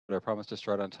but I promised to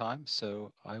start on time,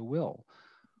 so I will.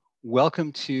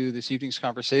 Welcome to this evening's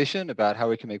conversation about how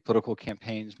we can make political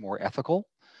campaigns more ethical.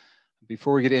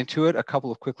 Before we get into it, a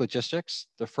couple of quick logistics.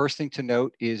 The first thing to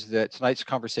note is that tonight's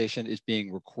conversation is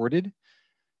being recorded.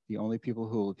 The only people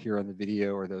who will appear on the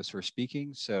video are those who are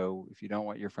speaking. So if you don't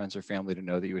want your friends or family to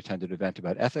know that you attended an event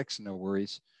about ethics, no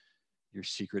worries. Your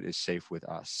secret is safe with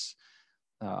us.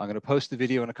 I'm going to post the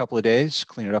video in a couple of days,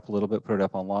 clean it up a little bit, put it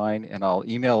up online, and I'll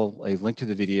email a link to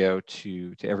the video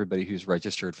to everybody who's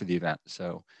registered for the event.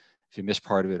 So if you missed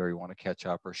part of it or you want to catch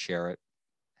up or share it,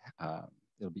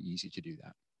 it'll be easy to do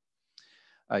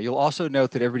that. You'll also note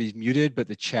that everybody's muted, but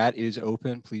the chat is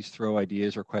open. Please throw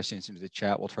ideas or questions into the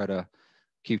chat. We'll try to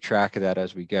keep track of that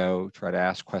as we go, try to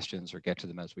ask questions or get to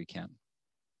them as we can.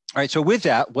 All right, so with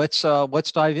that, let's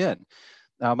dive in.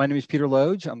 My name is Peter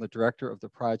Loge. I'm the director of the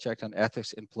Project on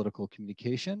Ethics in Political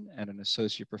Communication and an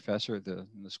associate professor in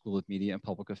the School of Media and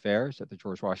Public Affairs at the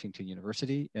George Washington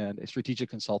University and a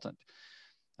strategic consultant.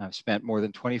 I've spent more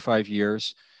than 25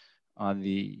 years on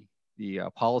the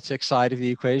politics side of the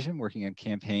equation, working on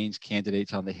campaigns,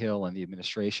 candidates on the Hill, and the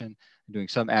administration, and doing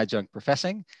some adjunct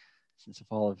professing. Since the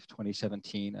fall of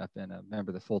 2017, I've been a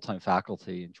member of the full-time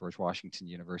faculty in George Washington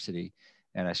University,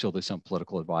 and I still do some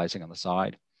political advising on the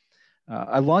side.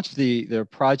 I launched the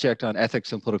Project on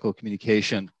Ethics in Political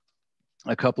Communication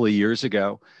a couple of years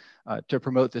ago to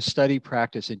promote the study,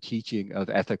 practice, and teaching of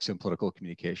ethics in political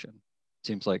communication.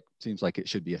 Seems like it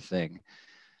should be a thing.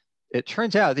 It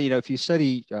turns out that, if you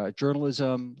study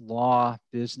journalism, law,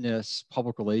 business,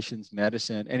 public relations,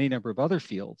 medicine, any number of other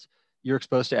fields, you're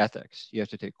exposed to ethics. You have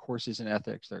to take courses in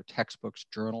ethics. There are textbooks,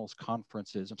 journals,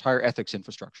 conferences, entire ethics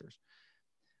infrastructures.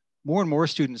 More and more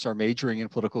students are majoring in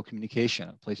political communication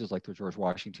at places like the George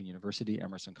Washington University,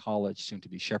 Emerson College, soon to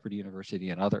be Shepherd University,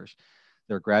 and others.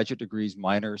 There are graduate degrees,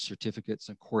 minors, certificates,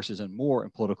 and courses and more in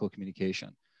political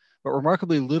communication, but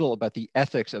remarkably little about the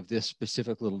ethics of this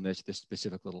specific little niche, this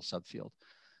specific little subfield.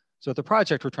 So at the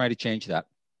project, we're trying to change that.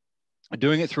 We're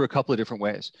doing it through a couple of different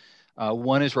ways.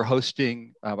 One is we're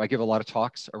hosting, I give a lot of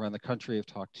talks around the country. I've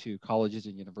talked to colleges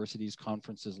and universities,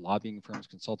 conferences, lobbying firms,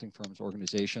 consulting firms,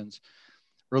 organizations.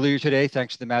 Earlier today,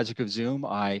 thanks to the magic of Zoom,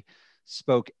 I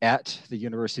spoke at the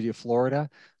University of Florida.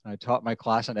 I taught my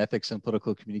class on ethics and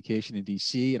political communication in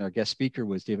DC, and our guest speaker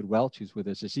was David Welch, who's with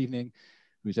us this evening,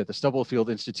 who's at the Stubblefield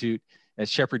Institute at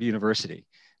Shepherd University.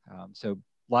 So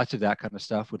lots of that kind of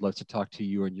stuff. Would love to talk to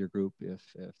you and your group. If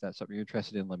that's something you're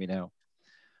interested in, let me know.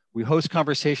 We host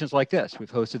conversations like this. We've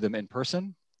hosted them in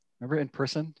person. Remember in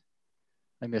person?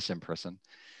 I miss in person.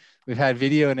 We've had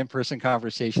video and in-person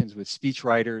conversations with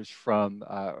speechwriters from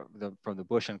the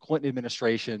Bush and Clinton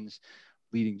administrations,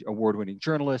 leading award-winning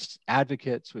journalists,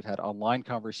 advocates. We've had online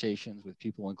conversations with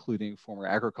people including former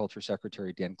Agriculture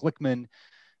Secretary Dan Glickman,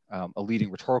 a leading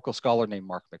rhetorical scholar named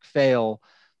Mark McPhail.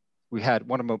 We had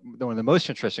one of the most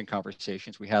interesting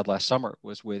conversations we had last summer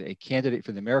was with a candidate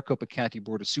for the Maricopa County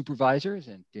Board of Supervisors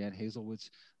in Dan Hazelwood's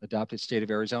adopted state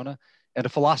of Arizona, and a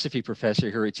philosophy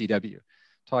professor here at GW,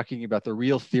 talking about the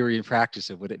real theory and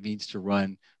practice of what it means to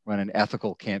run an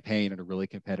ethical campaign in a really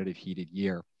competitive, heated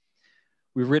year.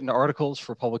 We've written articles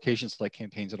for publications like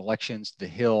Campaigns and Elections, The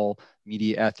Hill,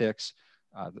 Media Ethics,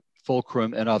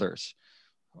 Fulcrum, and others.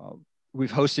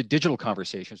 We've hosted digital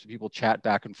conversations where people chat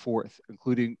back and forth,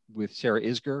 including with Sarah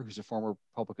Isgur, who's a former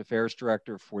public affairs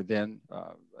director for then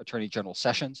Attorney General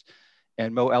Sessions,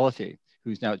 and Mo Elify,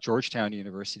 who's now at Georgetown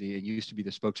University and used to be the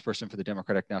spokesperson for the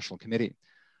Democratic National Committee.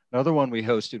 Another one we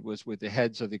hosted was with the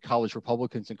heads of the college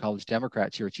Republicans and college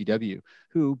Democrats here at GW,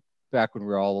 who, back when we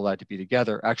were all allowed to be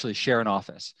together, actually share an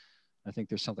office. I think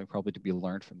there's something probably to be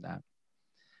learned from that.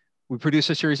 We produce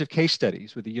a series of case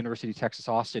studies with the University of Texas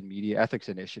Austin Media Ethics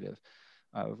Initiative.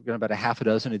 We've done about a half a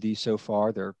dozen of these so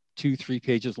far. They're 2-3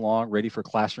 pages long, ready for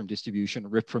classroom distribution,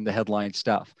 ripped from the headline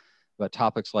stuff, about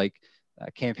topics like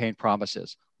campaign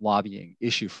promises, lobbying,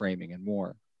 issue framing, and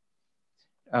more.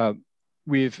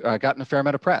 We've gotten a fair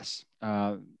amount of press.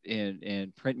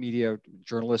 In print media,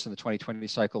 journalists in the 2020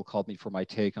 cycle called me for my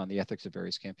take on the ethics of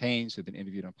various campaigns. We've been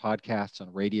interviewed on podcasts,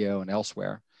 on radio, and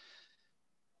elsewhere.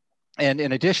 And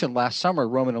in addition, last summer,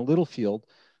 Roman and Littlefield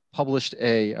published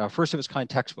a first of its kind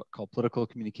textbook called Political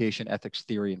Communication Ethics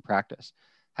Theory and Practice.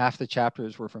 Half the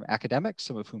chapters were from academics,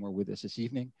 some of whom are with us this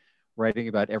evening, writing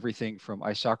about everything from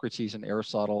Isocrates and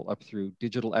Aristotle up through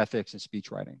digital ethics and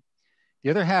speech writing. The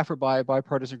other half are by a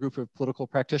bipartisan group of political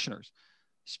practitioners,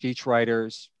 speech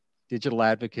writers, digital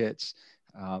advocates,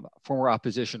 former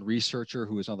opposition researcher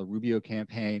who was on the Rubio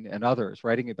campaign, and others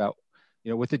writing about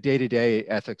what the day-to-day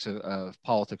ethics of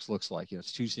politics looks like.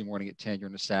 It's Tuesday morning at 10, you're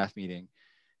in a staff meeting.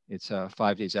 It's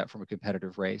 5 days out from a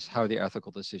competitive race. How are the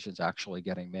ethical decisions actually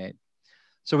getting made?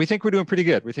 So we think we're doing pretty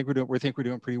good. We think we're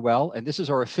doing pretty well. And this is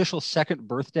our official second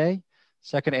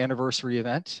anniversary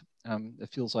event. It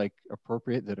feels like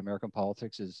appropriate that American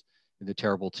politics is in the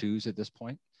terrible twos at this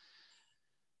point.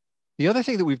 The other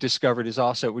thing that we've discovered is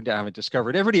also, we haven't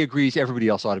discovered, everybody agrees everybody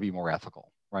else ought to be more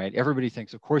ethical, right? Everybody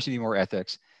thinks, of course you need more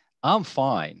ethics. I'm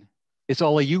fine. It's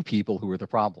all of you people who are the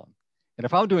problem. And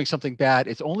if I'm doing something bad,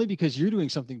 it's only because you're doing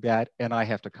something bad and I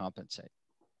have to compensate.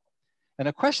 And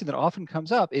a question that often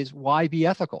comes up is, why be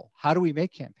ethical? How do we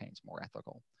make campaigns more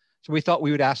ethical? So we thought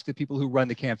we would ask the people who run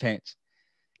the campaigns.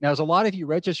 Now, as a lot of you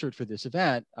registered for this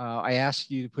event, I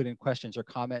asked you to put in questions or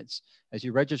comments as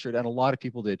you registered, and a lot of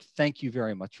people did. Thank you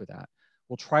very much for that.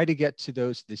 We'll try to get to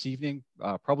those this evening,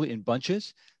 probably in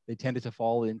bunches. They tended to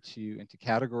fall into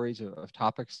categories of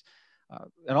topics.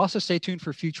 And also stay tuned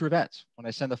for future events. When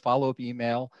I send the follow-up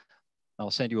email,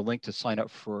 I'll send you a link to sign up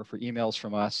for emails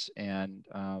from us and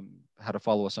how to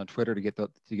follow us on Twitter to get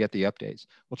the updates.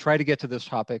 We'll try to get to those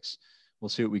topics. We'll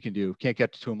see what we can do. Can't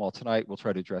get to them all tonight. We'll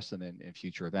try to address them in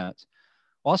future events.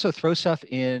 Also, throw stuff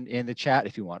in the chat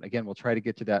if you want. Again, we'll try to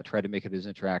get to that, try to make it as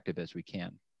interactive as we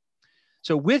can.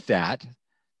 So with that,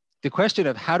 the question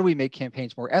of how do we make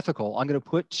campaigns more ethical, I'm going to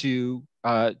put to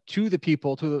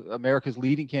America's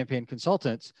leading campaign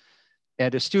consultants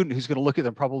and a student who's going to look at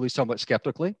them probably somewhat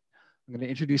skeptically. I'm going to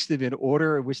introduce them in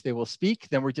order in which they will speak.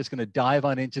 Then we're just going to dive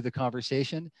on into the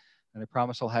conversation. And I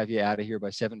promise I'll have you out of here by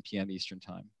 7 p.m. Eastern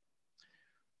time.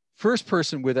 First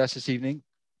person with us this evening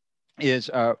is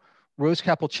Rose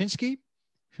Kapolczynski,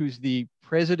 who's the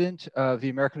president of the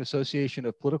American Association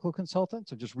of Political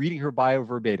Consultants. I'm just reading her bio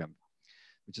verbatim,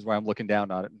 which is why I'm looking down,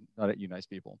 not at you nice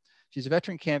people. She's a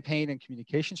veteran campaign and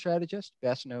communication strategist,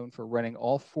 best known for running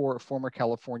all 4 former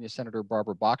California Senator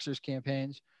Barbara Boxer's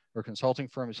campaigns. Her consulting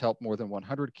firm has helped more than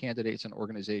 100 candidates and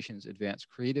organizations advance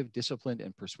creative, disciplined,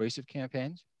 and persuasive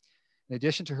campaigns. In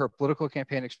addition to her political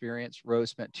campaign experience, Rose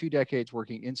spent 2 decades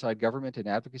working inside government and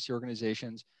advocacy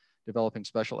organizations, developing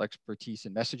special expertise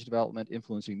in message development,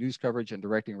 influencing news coverage, and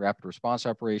directing rapid response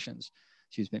operations.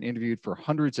 She's been interviewed for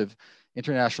hundreds of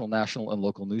international, national, and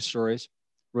local news stories.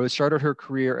 Rose started her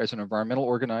career as an environmental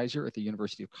organizer at the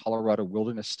University of Colorado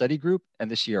Wilderness Study Group and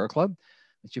the Sierra Club,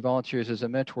 and she volunteers as a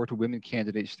mentor to women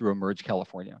candidates through Emerge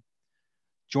California.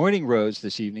 Joining Rose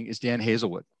this evening is Dan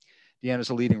Hazelwood. Dan is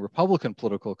a leading Republican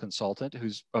political consultant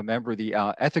who's a member of the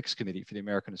Ethics Committee for the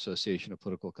American Association of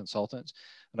Political Consultants.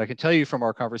 And I can tell you from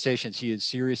our conversations, he is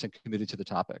serious and committed to the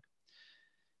topic.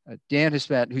 Dan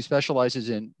who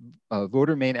specializes in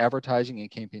voter main advertising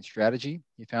and campaign strategy.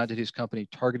 He founded his company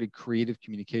Targeted Creative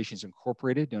Communications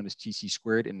Incorporated, known as TC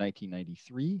Squared, in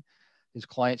 1993. His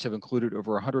clients have included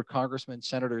over 100 congressmen,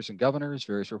 senators, and governors,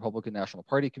 various Republican National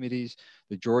Party committees,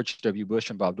 the George W.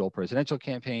 Bush and Bob Dole presidential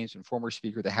campaigns, and former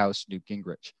Speaker of the House, Newt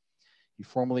Gingrich. He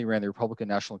formerly ran the Republican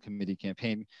National Committee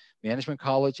Campaign Management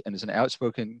College and is an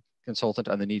outspoken consultant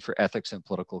on the need for ethics in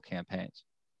political campaigns.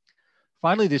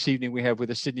 Finally, this evening, we have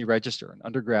with us Sydney Register, an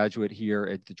undergraduate here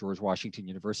at the George Washington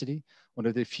University, one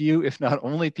of the few, if not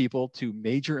only people, to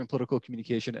major in political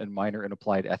communication and minor in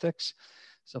applied ethics,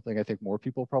 something I think more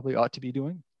people probably ought to be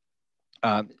doing.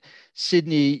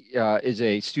 Sydney is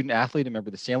a student athlete, a member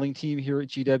of the sailing team here at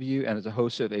GW, and is a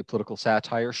host of a political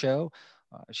satire show.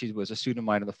 She was a student of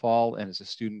mine in the fall and is a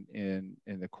student in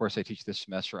the course I teach this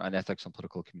semester on ethics and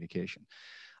political communication.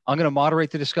 I'm going to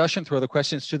moderate the discussion, throw the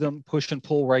questions to them, push and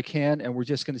pull where I can, and we're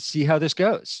just going to see how this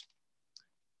goes.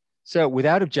 So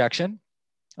without objection,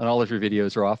 and all of your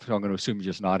videos are off, so I'm going to assume you're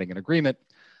just nodding in agreement.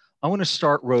 I want to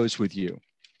start, Rose, with you.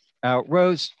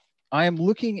 Rose, I am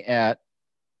looking at,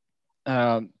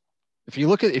 if you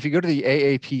go to the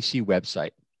AAPC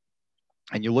website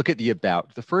and you look at the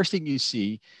about, the first thing you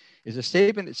see is a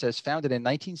statement that says, founded in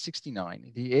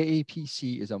 1969, the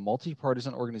AAPC is a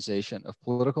multi-partisan organization of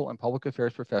political and public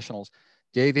affairs professionals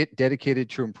dedicated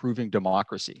to improving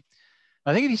democracy.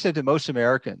 I think if you said to most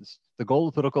Americans, the goal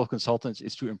of political consultants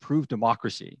is to improve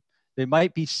democracy, they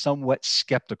might be somewhat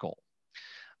skeptical.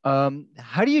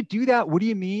 How do you do that? What do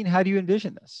you mean? How do you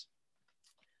envision this?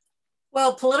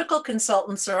 Well, political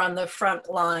consultants are on the front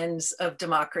lines of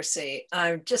democracy.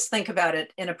 Just think about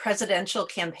it. In a presidential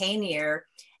campaign year,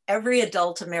 every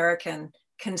adult American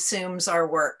consumes our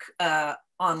work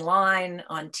online,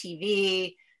 on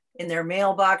TV, in their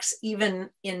mailbox, even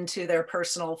into their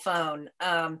personal phone,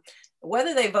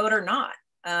 whether they vote or not.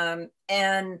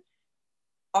 And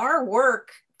our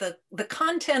work, the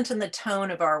content and the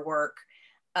tone of our work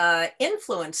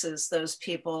influences those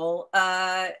people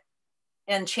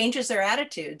and changes their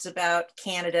attitudes about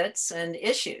candidates and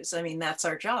issues. I mean, that's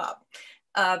our job.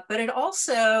 But it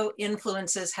also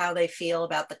influences how they feel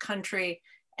about the country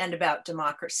and about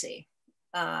democracy.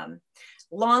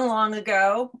 long, long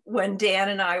ago, when Dan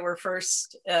and I were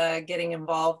first getting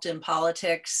involved in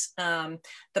politics,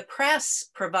 the press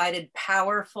provided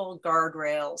powerful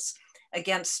guardrails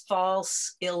against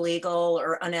false, illegal,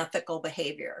 or unethical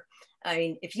behavior. I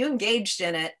mean, if you engaged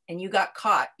in it and you got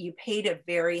caught, you paid a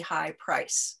very high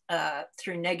price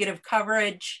through negative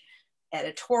coverage,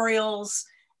 editorials,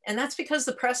 and that's because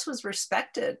the press was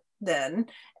respected then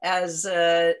as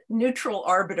a neutral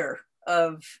arbiter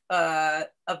of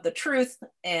the truth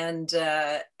and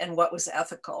what was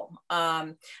ethical.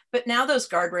 But now those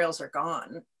guardrails are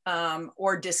gone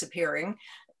or disappearing,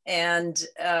 and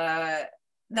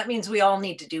that means we all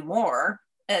need to do more.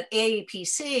 At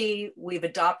AAPC, we've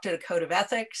adopted a code of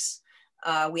ethics.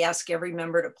 We ask every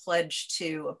member to pledge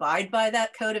to abide by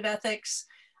that code of ethics.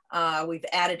 We've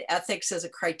added ethics as a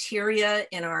criteria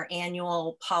in our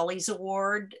annual Polly's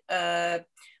Award, where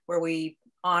we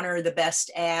honor the best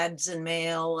ads in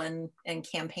mail and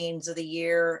campaigns of the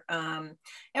year. And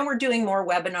we're doing more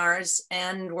webinars,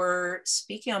 and we're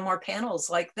speaking on more panels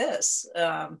like this.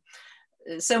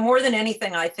 So more than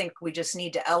anything, I think we just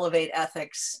need to elevate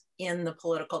ethics in the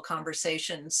political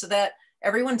conversation so that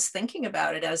everyone's thinking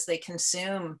about it as they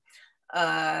consume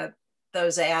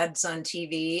those ads on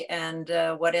TV and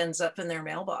what ends up in their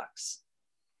mailbox.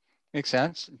 Makes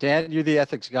sense. Dan, you're the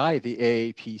ethics guy at the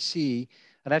AAPC.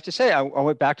 And I have to say, I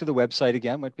went back to the website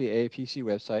again, went to the AAPC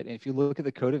website. And if you look at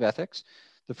the code of ethics,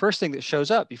 the first thing that shows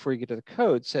up before you get to the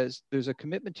code says there's a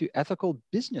commitment to ethical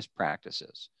business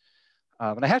practices.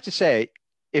 And I have to say,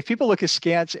 if people look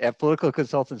askance at political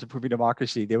consultants improving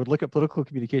democracy, they would look at political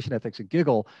communication ethics and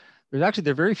giggle. There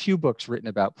are very few books written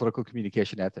about political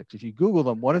communication ethics. If you Google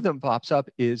them, one of them pops up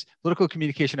is political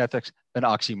communication ethics, an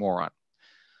oxymoron.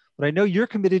 But I know you're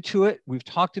committed to it. We've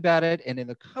talked about it. And in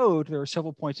the code, there are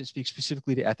several points that speak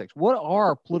specifically to ethics. What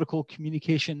are political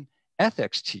communication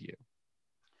ethics to you?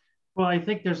 Well, I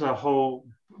think there's a whole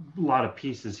lot of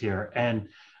pieces here. And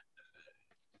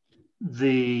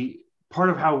the part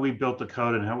of how we built the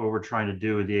code and what we're trying to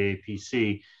do with the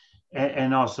AAPC,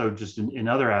 and also just in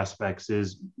other aspects,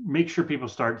 is make sure people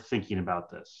start thinking about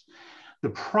this. The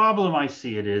problem I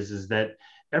see it is that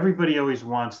everybody always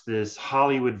wants this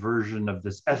Hollywood version of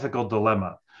this ethical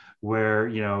dilemma where,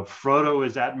 you know, Frodo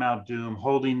is at Mount Doom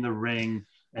holding the ring,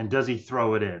 and does he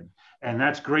throw it in? And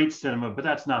that's great cinema, but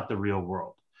that's not the real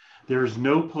world. There's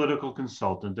no political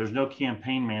consultant. There's no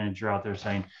campaign manager out there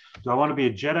saying, do I want to be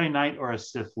a Jedi Knight or a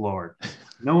Sith Lord?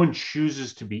 No one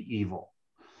chooses to be evil.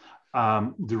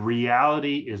 The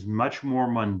reality is much more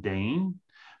mundane.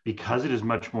 Because it is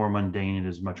much more mundane, it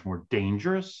is much more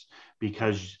dangerous,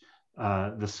 because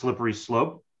the slippery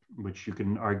slope, which you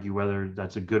can argue whether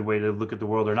that's a good way to look at the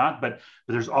world or not, but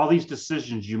there's all these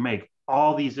decisions you make,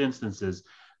 all these instances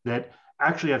that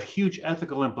actually have huge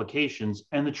ethical implications.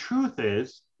 And the truth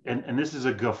is, and this is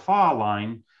a guffaw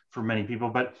line for many people,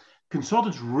 but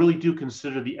consultants really do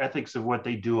consider the ethics of what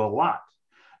they do a lot.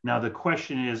 Now, the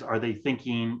question is, are they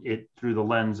thinking it through the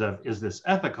lens of, is this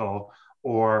ethical,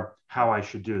 or how I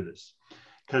should do this?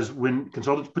 Because when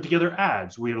consultants put together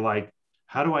ads, we're like,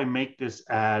 how do I make this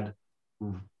ad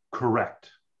correct?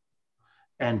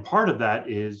 And part of that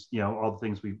is, you know, all the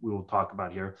things we will talk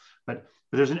about here, but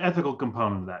there's an ethical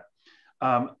component of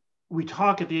that. We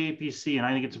talk at the AAPC, and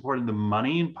I think it's important, the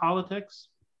money in politics.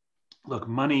 Look,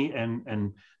 money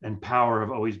and power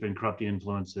have always been corrupting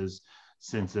influences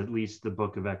since at least the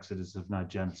book of Exodus, if not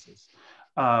Genesis.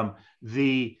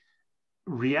 The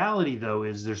reality, though,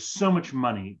 is there's so much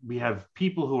money. We have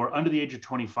people who are under the age of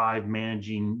 25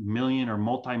 managing million or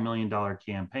multi-million dollar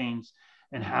campaigns.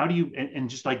 And how do you, and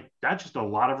just like, that's just a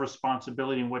lot of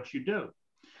responsibility in what you do.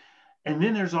 And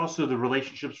then there's also the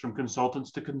relationships from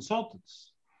consultants to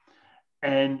consultants.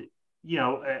 And, you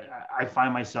know, I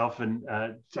find myself, and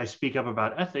I speak up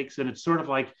about ethics, and it's sort of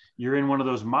like you're in one of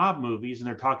those mob movies and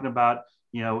they're talking about,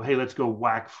 you know, hey, let's go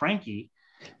whack Frankie.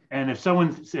 And if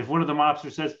one of the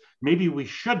mobsters says, maybe we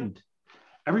shouldn't,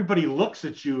 everybody looks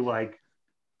at you like,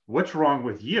 what's wrong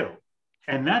with you?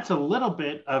 And that's a little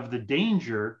bit of the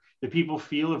danger that people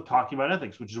feel of talking about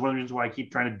ethics, which is one of the reasons why I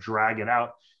keep trying to drag it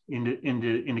out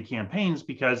into campaigns,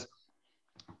 because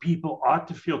people ought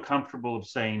to feel comfortable of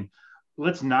saying,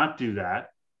 let's not do that.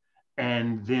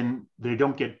 And then they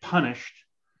don't get punished,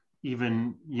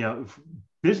 even, you know,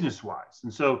 business-wise.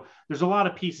 And so there's a lot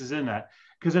of pieces in that,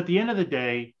 because at the end of the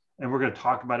day, and we're going to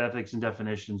talk about ethics and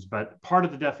definitions, but part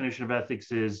of the definition of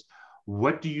ethics is,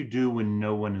 what do you do when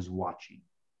no one is watching?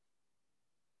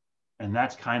 And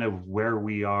that's kind of where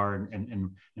we are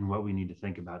and what we need to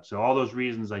think about. So all those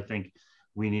reasons, I think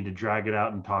we need to drag it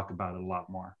out and talk about it a lot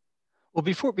more. Well,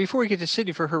 before we get to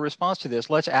Sydney for her response to this,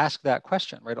 let's ask that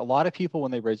question, right? A lot of people, when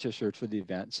they registered for the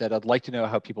event, said, I'd like to know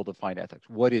how people define ethics.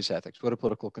 What is ethics? What do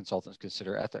political consultants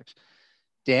consider ethics?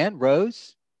 Dan,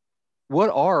 Rose, what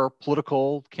are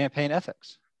political campaign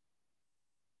ethics?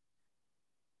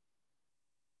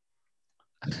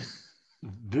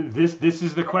 This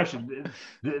is the question.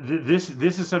 This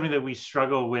is something that we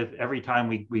struggle with every time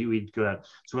we go out.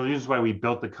 So this is why we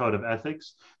built the code of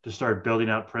ethics, to start building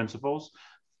out principles.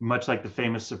 Much like the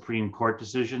famous Supreme Court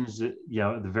decisions, the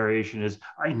variation is,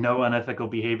 I know unethical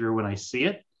behavior when I see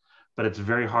it, but it's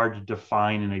very hard to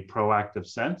define in a proactive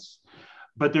sense.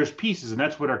 But there's pieces, and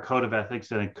that's what our code of ethics,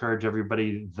 and I encourage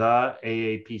everybody, the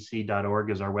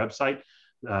AAPC.org is our website.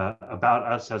 About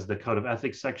Us has the code of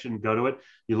ethics section. Go to it.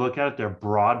 You look at it, they're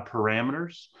broad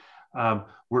parameters.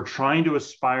 We're trying to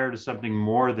aspire to something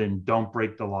more than don't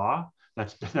break the law.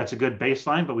 That's a good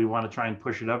baseline, but we want to try and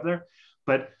push it up there.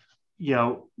 But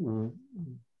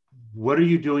what are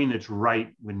you doing that's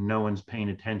right when no one's paying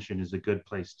attention is a good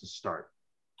place to start.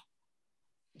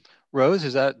 Rose,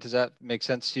 does that make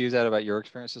sense to you? Is that about your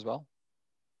experience as well?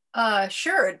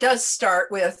 Sure, it does start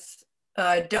with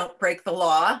don't break the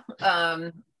law.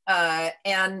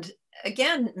 And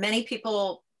again, many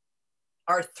people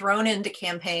are thrown into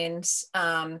campaigns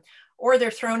or they're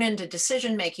thrown into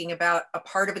decision-making about a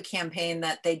part of a campaign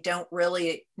that they don't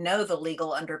really know the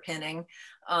legal underpinning.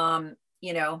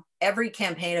 Every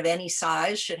campaign of any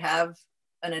size should have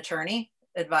an attorney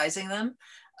advising them.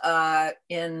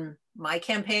 In my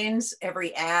campaigns,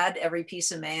 every ad, every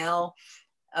piece of mail,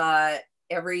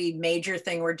 every major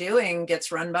thing we're doing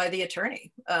gets run by the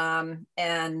attorney.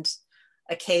 And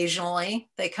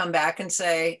occasionally they come back and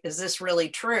say, is this really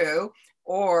true?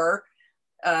 Or,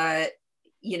 aren't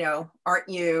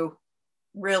you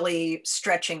really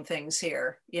stretching things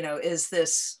here? Is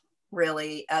this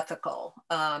really ethical?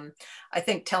 I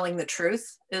think telling the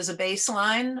truth is a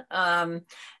baseline,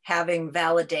 having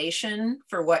validation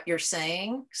for what you're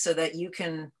saying so that you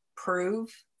can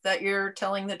prove that you're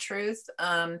telling the truth,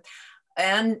 and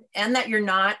that you're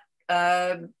not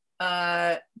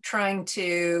trying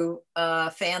to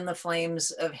fan the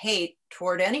flames of hate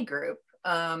toward any group,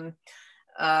 and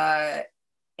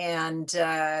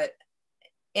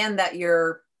that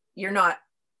you're not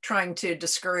trying to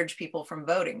discourage people from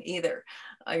voting either.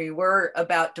 I mean, we're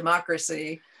about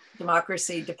democracy.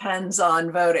 Democracy depends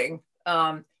on voting.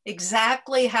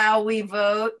 Exactly how we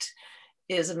vote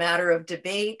is a matter of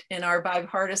debate in our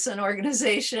bipartisan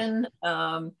organization.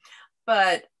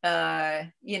 But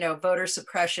voter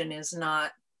suppression is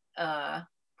not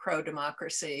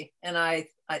pro-democracy, and I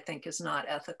think is not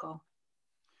ethical.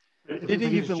 If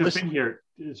you've been listening here,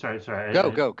 sorry.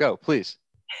 Go, please.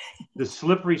 The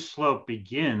slippery slope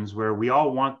begins where we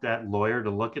all want that lawyer to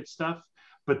look at stuff,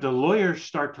 but the lawyers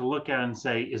start to look at it and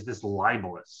say, is this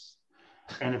libelous?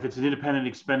 And if it's an independent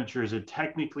expenditure, is it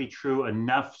technically true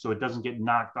enough so it doesn't get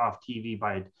knocked off TV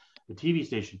by the TV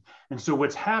station? And so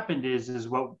what's happened is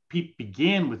what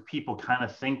began with people kind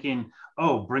of thinking,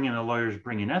 oh, bring in the lawyers,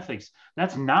 bring in ethics.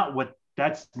 That's not what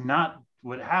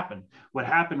happened. What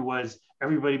happened was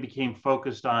everybody became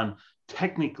focused on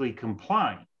technically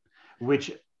complying, which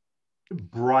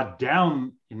brought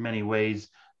down in many ways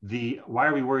why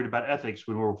are we worried about ethics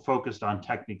when we're focused on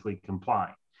technically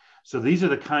complying? So these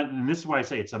are and this is why I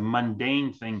say it's a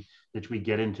mundane thing that we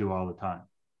get into all the time.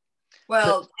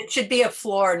 Well, it should be a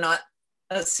floor, not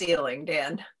a ceiling,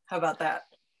 Dan. How about that?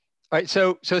 All right,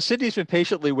 so Sydney's been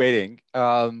patiently waiting,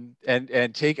 and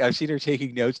I've seen her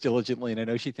taking notes diligently, and I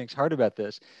know she thinks hard about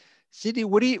this. Sydney,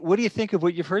 what do you think of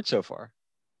what you've heard so far?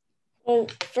 Well,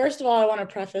 first of all, I want to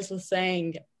preface with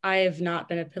saying I have not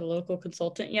been a political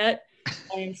consultant yet.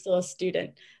 I am still a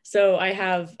student. So I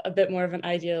have a bit more of an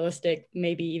idealistic,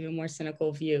 maybe even more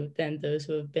cynical view than those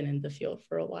who have been in the field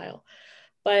for a while.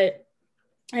 But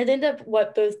I think that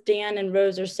what both Dan and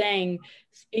Rose are saying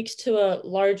speaks to a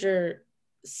larger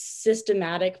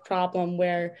systematic problem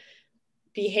where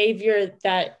behavior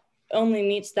that only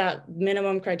meets that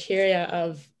minimum criteria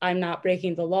of I'm not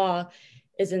breaking the law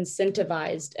is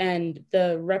incentivized, and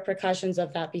the repercussions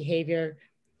of that behavior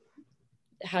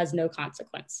has no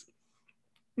consequence.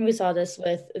 We saw this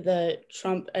with the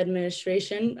Trump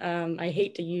administration. I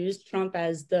hate to use Trump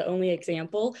as the only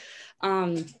example.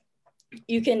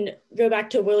 You can go back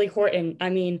to Willie Horton. I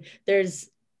mean, there's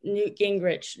Newt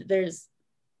Gingrich. There's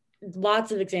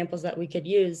lots of examples that we could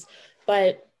use,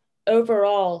 but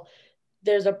overall,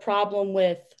 there's a problem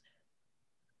with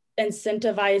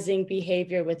incentivizing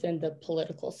behavior within the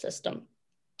political system.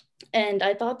 And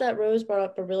I thought that Rose brought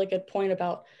up a really good point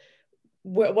about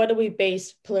what do we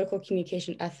base political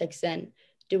communication ethics in?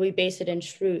 Do we base it in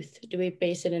truth? Do we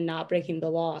base it in not breaking the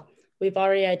law? we've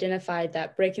already identified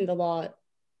that breaking the law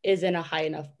isn't a high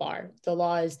enough bar. The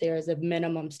law is there as a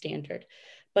minimum standard.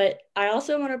 But I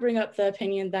also want to bring up the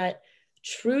opinion that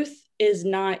truth is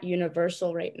not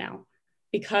universal right now,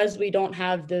 because we don't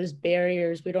have those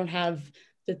barriers. We don't have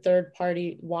the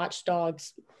third-party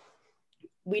watchdogs.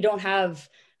 We don't have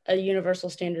a universal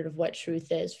standard of what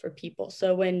truth is for people.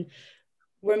 So when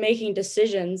we're making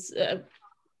decisions,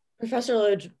 Professor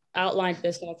Loge outlined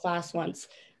this in a class once,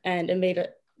 and it made a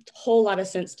whole lot of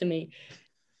sense to me.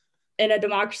 In a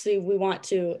democracy, we want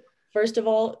to, first of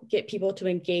all, get people to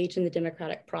engage in the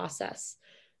democratic process.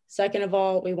 Second of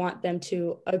all, we want them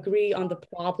to agree on the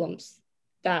problems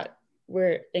that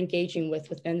we're engaging with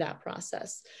within that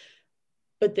process.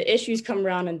 But the issues come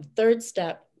around in the third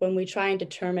step when we try and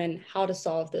determine how to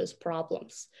solve those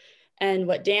problems. And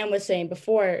what Dan was saying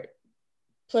before,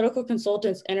 political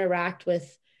consultants interact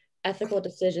with ethical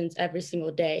decisions every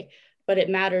single day, but it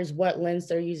matters what lens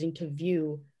they're using to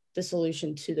view the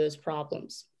solution to those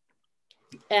problems.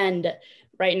 And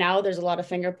right now there's a lot of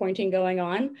finger pointing going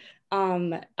on.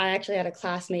 I actually had a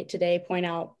classmate today point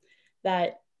out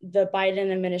that the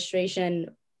Biden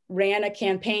administration ran a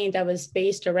campaign that was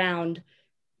based around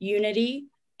unity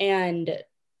and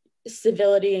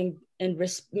civility and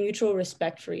mutual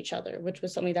respect for each other, which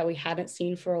was something that we hadn't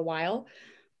seen for a while.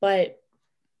 But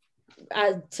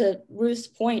to Ruth's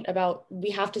point about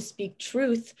we have to speak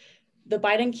truth, the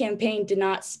Biden campaign did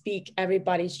not speak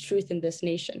everybody's truth in this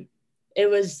nation. It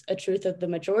was a truth of the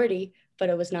majority, but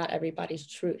it was not everybody's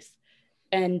truth.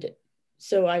 And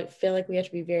so I feel like we have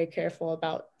to be very careful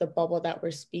about the bubble that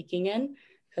we're speaking in,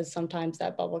 because sometimes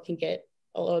that bubble can get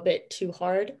a little bit too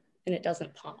hard and it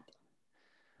doesn't pop.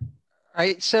 All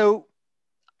right, so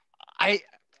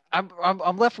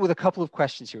I'm left with a couple of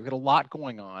questions here. We've got a lot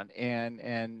going on,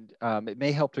 and it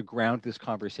may help to ground this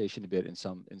conversation a bit in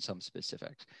some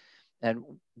specifics. And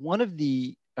one of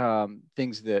the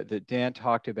things that Dan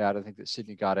talked about, I think that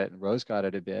Sydney got it and Rose got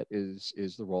it a bit,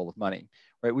 is the role of money,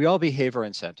 right? We all behave our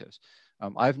incentives.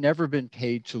 I've never been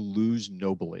paid to lose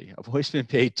nobly. I've always been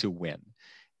paid to win,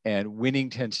 and winning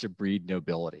tends to breed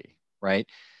nobility, right?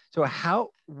 So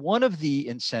one of the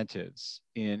incentives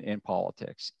in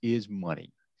politics is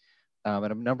money. And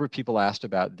a number of people asked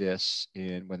about this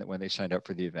when they signed up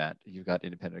for the event. You've got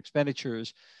independent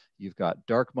expenditures, you've got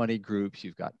dark money groups,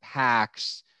 you've got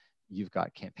PACs, you've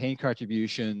got campaign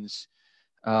contributions.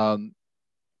 What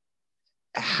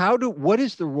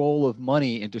is the role of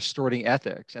money in distorting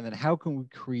ethics? And then how can we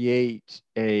create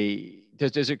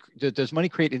does money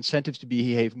create incentives to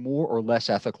behave more or less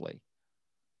ethically?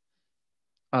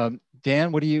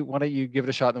 Dan, why don't you give it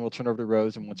a shot, and then we'll turn over to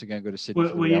Rose, and once again go to Sydney for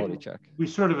the reality check. We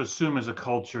sort of assume as a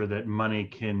culture that money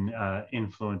can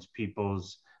influence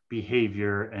people's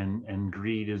behavior, and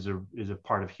greed is a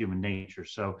part of human nature.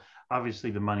 So obviously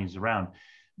the money's around.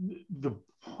 The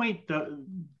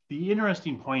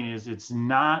interesting point is, it's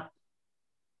not,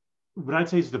 what I'd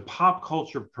say is the pop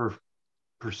culture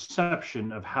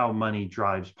perception of how money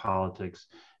drives politics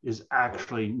is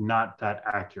actually not that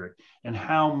accurate. And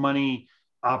how money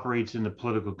operates in the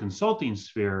political consulting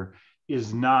sphere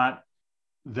is not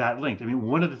that linked. I mean,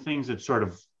 one of the things that sort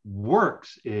of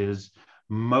works is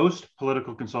most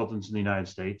political consultants in the United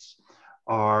States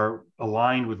are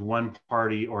aligned with one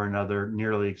party or another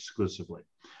nearly exclusively.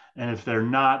 And if they're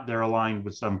not, they're aligned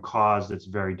with some cause that's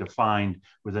very defined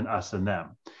within us and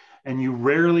them. And you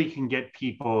rarely can get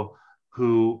people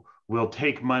who will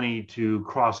take money to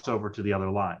cross over to the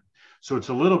other line. So it's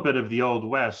a little bit of the Old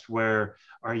West, where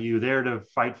are you there to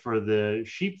fight for the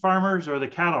sheep farmers or the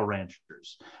cattle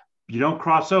ranchers? You don't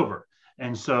cross over.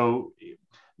 And so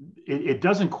it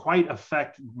doesn't quite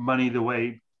affect money the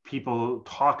way people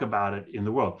talk about it in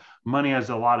the world. Money has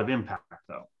a lot of impact,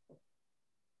 though.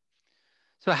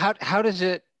 So how does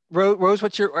it, Rose,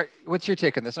 what's your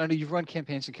take on this? I know you've run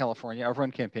campaigns in California. I've run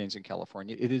campaigns in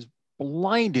California. It is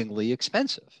blindingly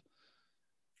expensive.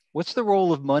 What's the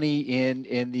role of money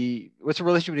what's the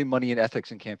relationship between money and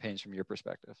ethics in campaigns from your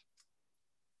perspective?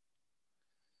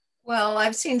 Well,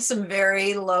 I've seen some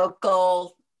very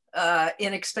local,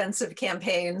 inexpensive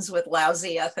campaigns with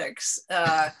lousy ethics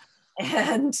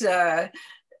and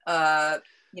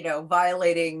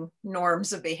violating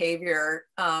norms of behavior,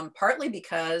 partly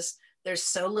because there's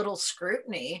so little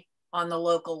scrutiny on the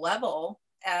local level,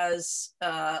 as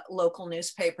local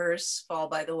newspapers fall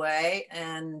by the way,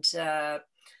 and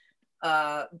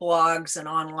blogs and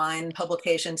online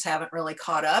publications haven't really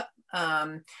caught up.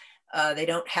 They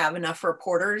don't have enough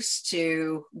reporters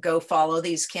to go follow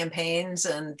these campaigns,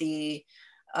 and the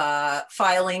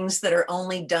filings that are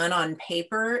only done on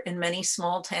paper in many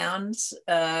small towns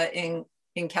in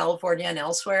California and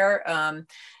elsewhere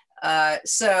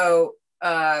So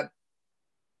I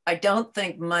don't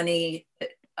think money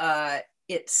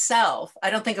itself, I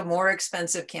don't think a more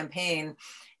expensive campaign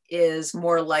is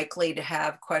more likely to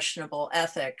have questionable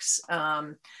ethics.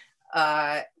 But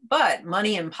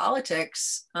money in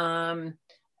politics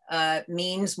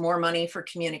means more money for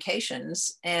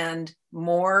communications, and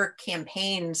more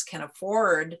campaigns can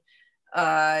afford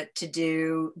to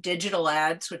do digital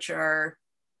ads, which are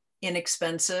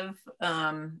inexpensive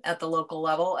at the local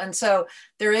level. And so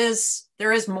there is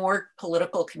more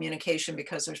political communication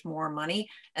because there's more money,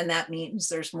 and that means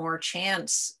there's more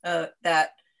chance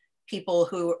that people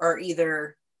who are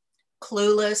either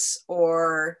clueless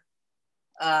or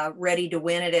ready to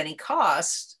win at any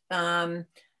cost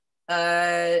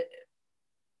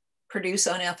produce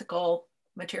unethical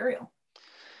material.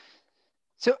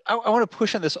 So I want to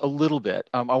push on this a little bit.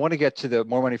 I want to get to the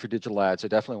more money for digital ads. I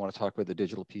definitely want to talk about the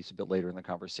digital piece a bit later in the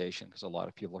conversation because a lot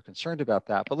of people are concerned about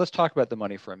that. But let's talk about the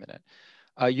money for a minute.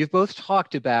 You've both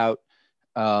talked about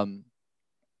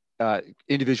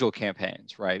individual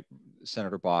campaigns, right?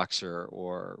 Senator Boxer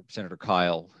or Senator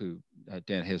Kyle, who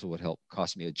Dan Hazelwood helped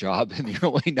cost me a job in the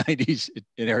early 90s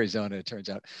in Arizona, it turns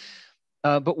out.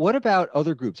 But what about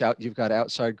other groups? You've got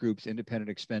outside groups, independent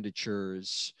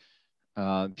expenditures,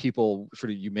 people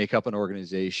sort of, you make up an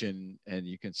organization and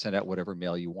you can send out whatever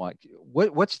mail you want.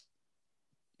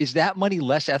 Is that money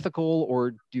less ethical,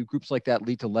 or do groups like that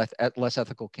lead to less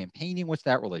ethical campaigning? What's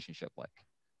that relationship like?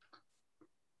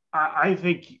 I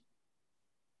think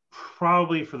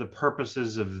probably for the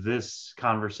purposes of this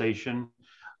conversation,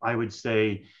 I would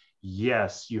say,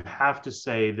 yes, you have to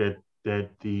say that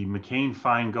the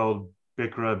McCain-Feingold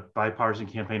BICRA Bipartisan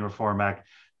Campaign Reform Act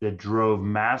that drove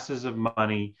masses of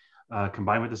money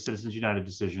combined with the Citizens United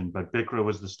decision, but BICRA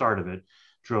was the start of it,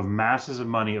 drove masses of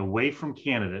money away from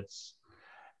candidates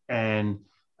and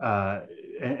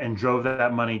drove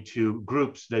that money to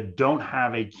groups that don't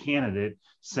have a candidate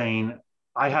saying,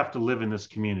 I have to live in this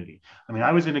community. I mean,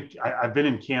 I've been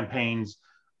in campaigns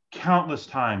countless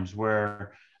times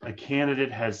where a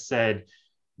candidate has said,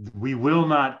 we will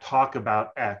not talk about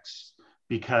X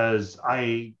because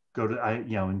in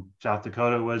South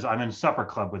Dakota I'm in supper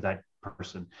club with that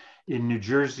person. In New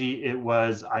Jersey, it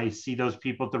was, I see those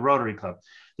people at the Rotary Club.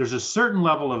 There's a certain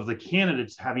level of the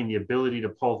candidates having the ability to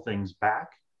pull things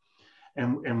back.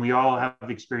 And we all have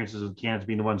experiences of candidates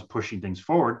being the ones pushing things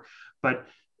forward. But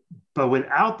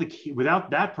without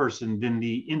that person, then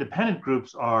the independent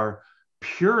groups are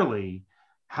purely,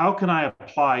 how can I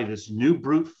apply this new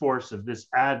brute force of this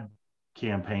ad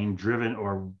campaign driven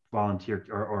or volunteer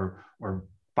or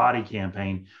body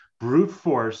campaign, brute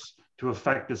force to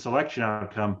affect this election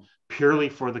outcome purely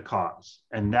for the cause.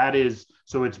 And that is,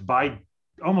 so it's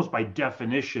almost by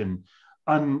definition,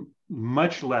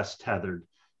 much less tethered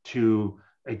to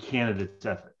a candidate's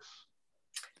ethics.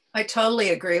 I totally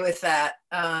agree with that.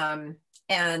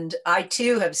 And I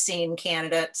too have seen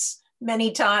candidates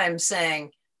many times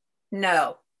saying,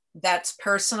 no, that's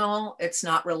personal. It's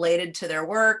not related to their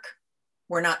work.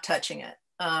 We're not touching it.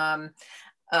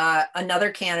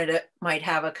 Another candidate might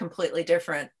have a completely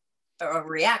different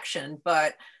reaction,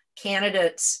 but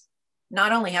candidates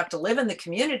not only have to live in the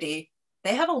community,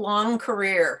 they have a long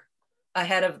career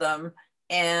ahead of them,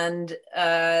 and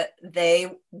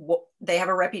they have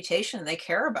a reputation they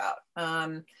care about.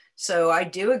 So I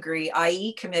do agree,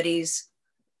 IE committees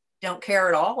don't care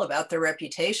at all about their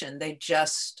reputation. They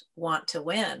just want to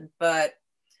win. But,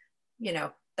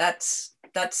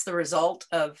 that's the result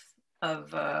of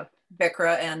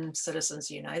BICRA and Citizens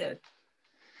United.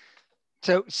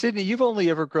 So, Sydney, you've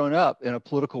only ever grown up in a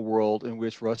political world in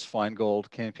which Russ Feingold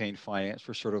campaign finance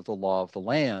was sort of the law of the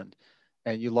land,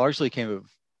 and you largely came of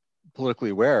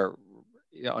politically aware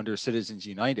under Citizens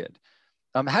United.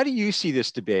 How do you see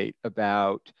this debate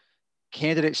about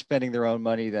candidates spending their own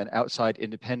money, then outside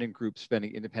independent groups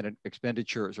spending independent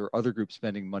expenditures, or other groups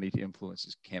spending money to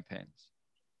influence campaigns?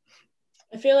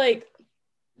 I feel like,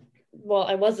 well,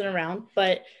 I wasn't around,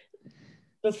 but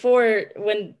before,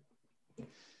 when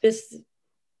this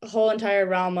whole entire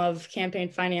realm of campaign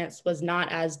finance was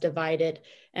not as divided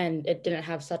and it didn't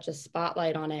have such a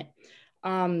spotlight on it,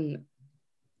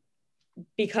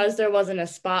 because there wasn't a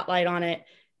spotlight on it,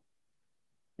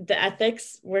 the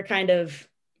ethics were kind of,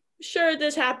 sure,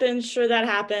 this happens, sure, that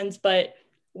happens, but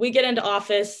we get into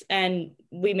office and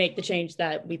we make the change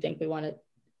that we think we want to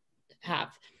have.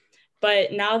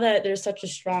 But now that there's such a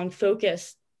strong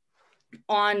focus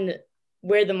on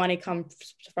where the money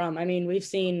comes from, I mean, we've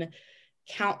seen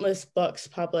countless books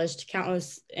published,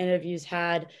 countless interviews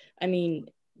had,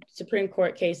 Supreme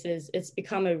Court cases. It's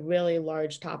become a really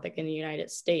large topic in the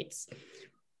United States.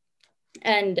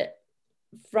 And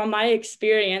from my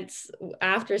experience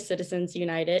after Citizens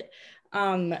United,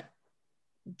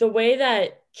 the way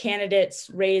that candidates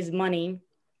raise money,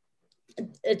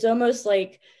 it's almost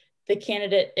like the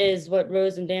candidate is, what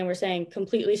Rose and Dan were saying,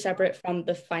 completely separate from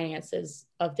the finances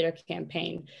of their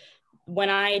campaign. When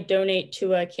I donate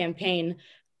to a campaign,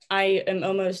 I am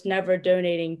almost never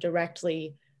donating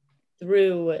directly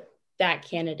through that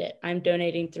candidate. I'm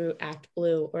donating through Act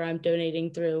Blue, or I'm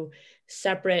donating through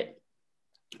separate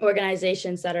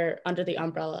organizations that are under the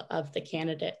umbrella of the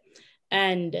candidate.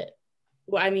 And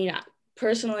I mean,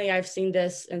 personally, I've seen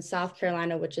this in South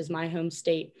Carolina, which is my home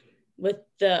state, with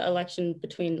the election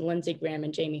between Lindsey Graham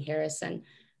and Jamie Harrison.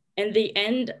 And the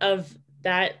end of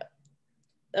that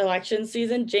election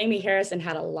season, Jamie Harrison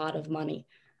had a lot of money.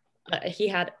 He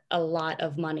had a lot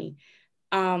of money.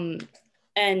 And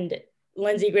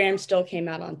Lindsey Graham still came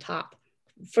out on top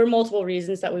for multiple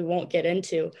reasons that we won't get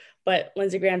into, but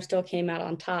Lindsey Graham still came out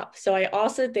on top. So I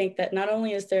also think that not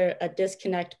only is there a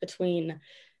disconnect between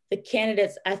the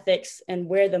candidate's ethics and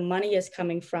where the money is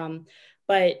coming from,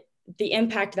 but the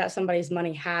impact that somebody's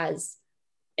money has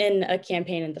in a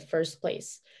campaign in the first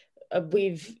place.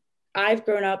 I've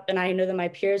grown up, and I know that my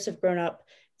peers have grown up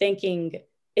thinking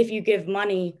if you give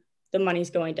money, the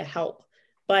money's going to help.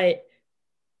 But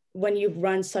when you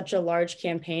run such a large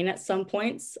campaign at some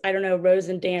points, I don't know, Rose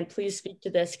and Dan, please speak to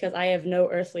this because I have no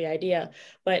earthly idea,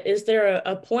 but is there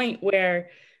a point where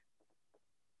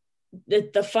the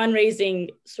fundraising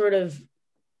sort of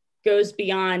goes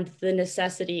beyond the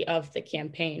necessity of the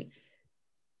campaign?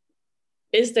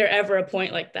 Is there ever a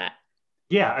point like that?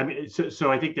 Yeah, I mean, so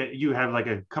I think that you have like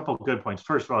a couple of good points.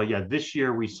 First of all, yeah, this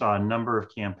year we saw a number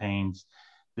of campaigns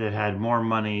that had more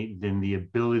money than the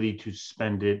ability to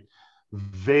spend it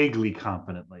vaguely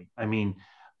competently. I mean,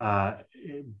 by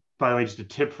the way, just a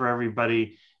tip for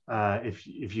everybody,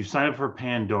 if you sign up for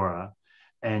Pandora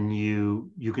and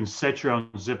you can set your own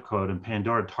zip code, and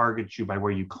Pandora targets you by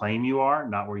where you claim you are,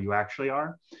 not where you actually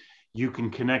are, you can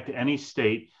connect to any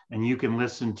state and you can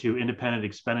listen to independent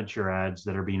expenditure ads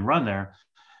that are being run there.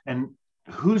 And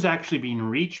who's actually being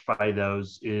reached by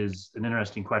those is an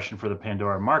interesting question for the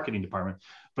Pandora marketing department,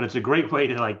 but it's a great way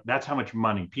to that's how much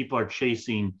money. People are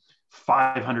chasing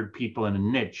 500 people in a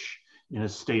niche in a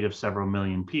state of several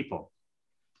million people.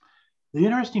 The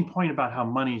interesting point about how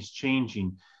money is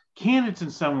changing, candidates in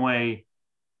some way,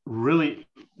 really,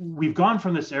 we've gone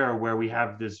from this era where we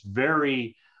have this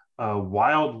very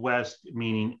Wild West,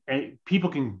 meaning people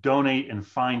can donate and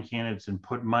find candidates and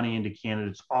put money into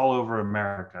candidates all over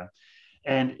America.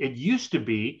 And it used to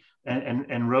be,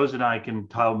 and Rose and I can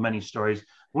tell many stories,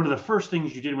 one of the first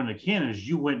things you did when a candidate is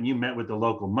you went and you met with the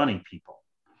local money people.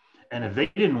 And if they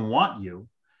didn't want you,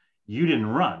 you didn't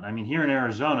run. I mean, here in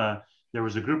Arizona, there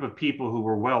was a group of people who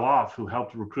were well off who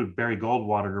helped recruit Barry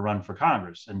Goldwater to run for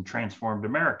Congress and transformed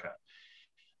America.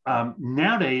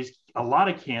 Nowadays, a lot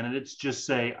of candidates just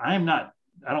say, I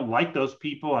don't like those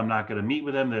people. I'm not going to meet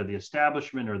with them. They're the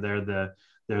establishment, or they're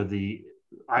the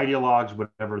ideologues,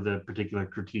 whatever the particular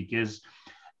critique is.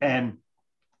 And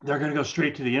they're going to go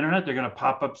straight to the internet. They're going to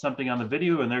pop up something on the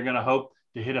video and they're going to hope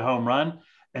to hit a home run,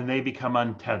 and they become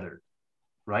untethered,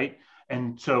 right?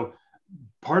 And so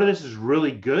part of this is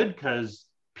really good because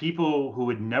people who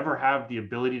would never have the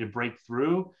ability to break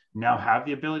through now have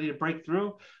the ability to break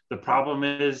through. The problem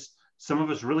is some of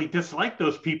us really dislike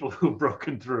those people who've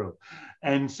broken through.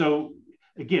 And so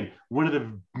again, one of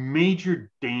the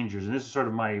major dangers, and this is sort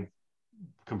of my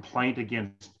complaint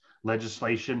against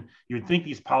legislation, you would think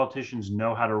these politicians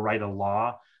know how to write a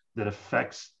law that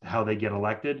affects how they get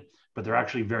elected, but they're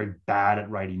actually very bad at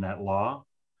writing that law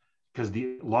because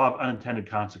the law of unintended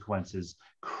consequences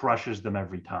crushes them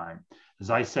every time. As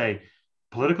I say,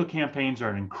 political campaigns are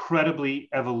an incredibly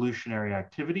evolutionary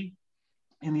activity.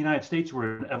 In the United States,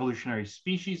 we're an evolutionary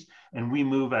species, and we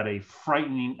move at a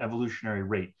frightening evolutionary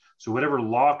rate. So whatever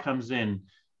law comes in,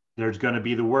 there's going to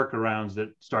be the workarounds that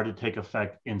start to take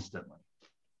effect instantly.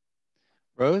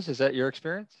 Rose, is that your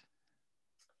experience?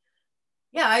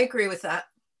 Yeah, I agree with that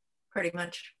pretty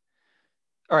much.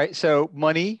 All right, so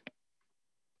money,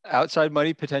 outside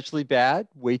money, potentially bad,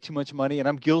 way too much money. And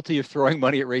I'm guilty of throwing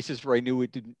money at races where I knew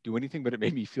it didn't do anything, but it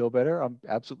made me feel better. I'm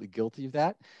absolutely guilty of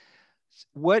that.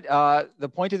 What the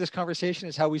point of this conversation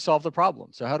is how we solve the problem.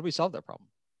 So how do we solve that problem?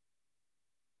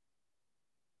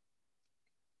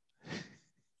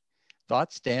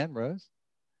 Thoughts, Dan, Rose?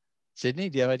 Sydney,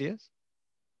 do you have ideas?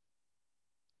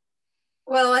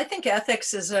 Well, I think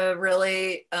ethics is a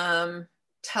really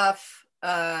tough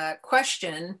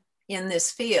question in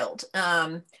this field.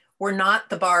 We're not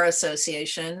the Bar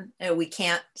Association. We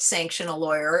can't sanction a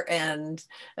lawyer and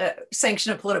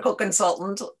sanction a political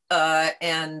consultant.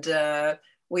 And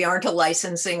we aren't a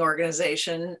licensing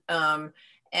organization.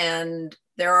 And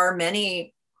there are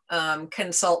many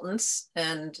consultants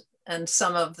and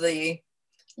some of the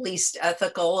least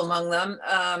ethical among them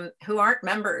who aren't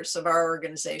members of our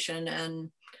organization and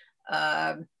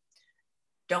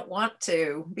don't want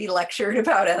to be lectured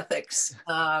about ethics.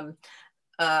 But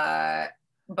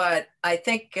I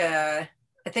think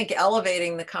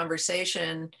elevating the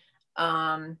conversation,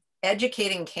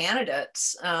 educating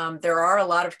candidates. There are a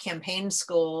lot of campaign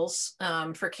schools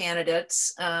for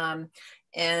candidates.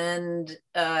 And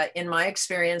in my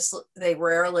experience, they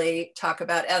rarely talk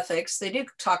about ethics. They do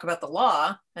talk about the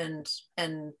law and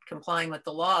complying with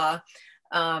the law.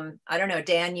 I don't know,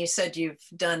 Dan, you said you've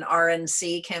done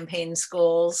RNC campaign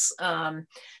schools.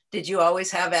 Did you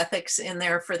always have ethics in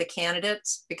there for the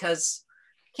candidates? Because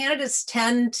candidates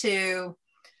tend to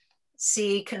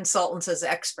see consultants as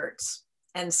experts.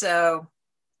 And so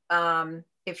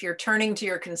if you're turning to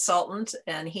your consultant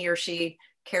and he or she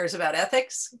cares about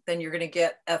ethics, then you're going to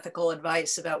get ethical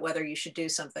advice about whether you should do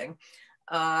something.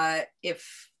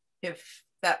 If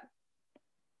that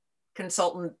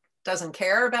consultant doesn't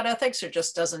care about ethics or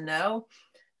just doesn't know,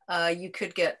 you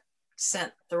could get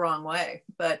sent the wrong way.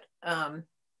 But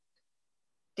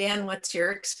Dan, what's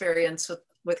your experience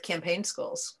with campaign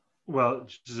schools? Well,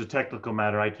 just as a technical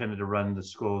matter, I tended to run the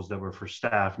schools that were for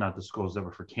staff, not the schools that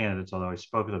were for candidates, although I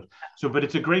spoke of them. So, but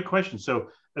it's a great question. So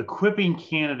equipping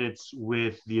candidates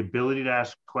with the ability to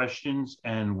ask questions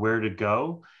and where to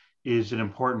go is an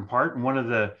important part. And one of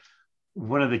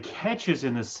the catches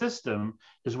in the system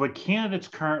is what candidates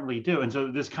currently do. And so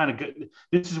this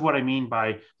is what I mean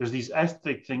by there's these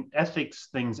ethics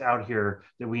things out here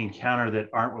that we encounter that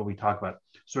aren't what we talk about.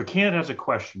 So a candidate has a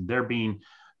question. They're being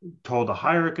told to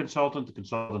hire a consultant. The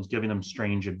consultant's giving them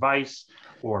strange advice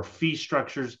or fee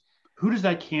structures. Who does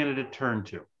that candidate turn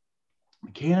to?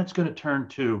 The candidate's going to turn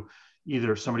to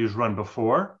either somebody who's run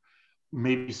before,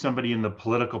 maybe somebody in the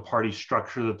political party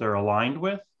structure that they're aligned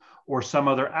with, or some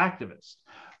other activist.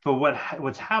 But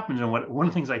what's happened, and one of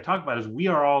the things I talk about is we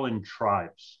are all in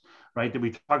tribes, right? That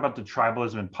we talk about the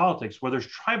tribalism in politics, where there's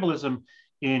tribalism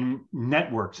in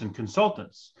networks and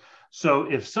consultants.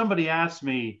 So if somebody asks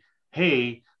me,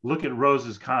 hey, look at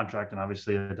Rose's contract, and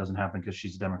obviously that doesn't happen because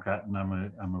she's a Democrat and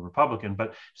I'm a Republican,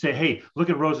 but say, hey, look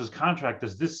at Rose's contract.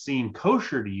 Does this seem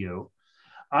kosher to you?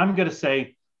 I'm going to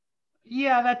say,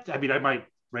 yeah, I might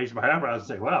raise my eyebrows and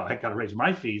say, well, I got to raise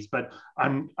my fees, but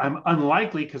I'm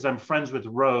unlikely, because I'm friends with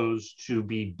Rose, to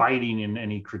be biting in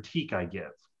any critique I give.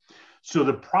 So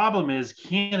the problem is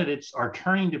candidates are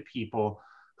turning to people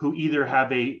who either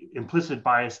have a implicit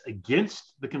bias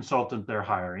against the consultant they're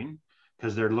hiring,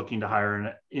 because they're looking to hire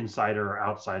an insider or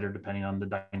outsider, depending on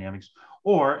the dynamics,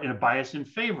 or in a bias in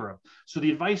favor of. So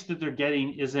the advice that they're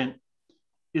getting isn't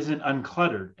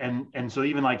uncluttered. And so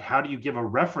even like, how do you give a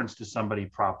reference to somebody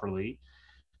properly?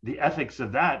 The ethics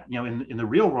of that, in the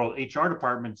real world, HR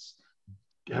departments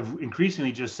have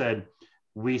increasingly just said,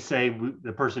 we say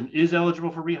the person is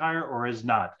eligible for rehire or is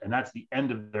not. And that's the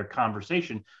end of their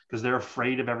conversation, because they're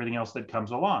afraid of everything else that comes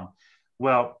along.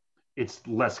 Well, it's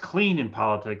less clean in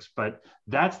politics, but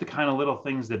that's the kind of little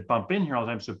things that bump in here all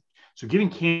the time. So giving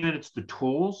candidates the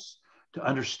tools to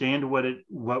understand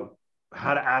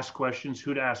how to ask questions,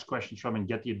 who to ask questions from, and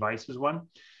get the advice is one.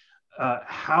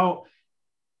 How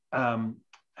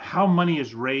money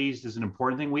is raised is an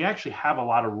important thing. We actually have a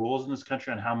lot of rules in this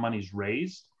country on how money is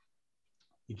raised.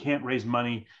 You can't raise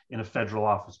money in a federal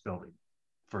office building,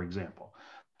 for example.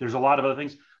 There's a lot of other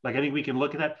things. Like, I think we can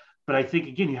look at that. But I think,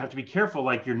 again, you have to be careful.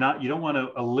 Like, you don't want to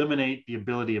eliminate the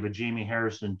ability of a Jamie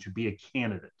Harrison to be a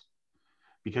candidate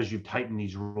because you've tightened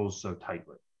these rules so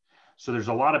tightly. So there's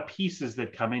a lot of pieces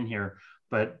that come in here,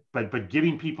 but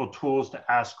giving people tools to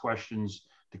ask questions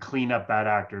to clean up bad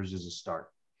actors is a start.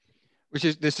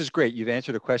 This is great. You've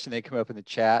answered a question that came up in the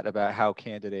chat about how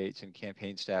candidates and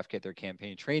campaign staff get their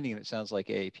campaign training. And it sounds like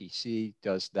AAPC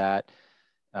does that.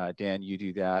 Dan, you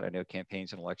do that. I know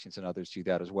campaigns and elections and others do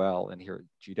that as well. And here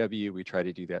at GW, we try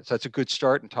to do that. So that's a good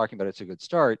start, and talking about it's a good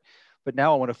start. But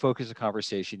now I want to focus the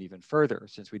conversation even further.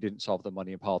 Since we didn't solve the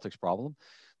money and politics problem,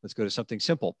 let's go to something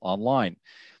simple, online.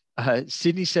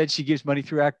 Sydney said she gives money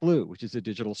through ActBlue, which is a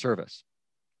digital service.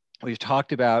 We've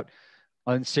talked about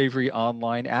unsavory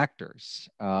online actors.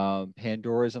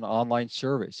 Pandora is an online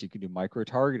service. You can do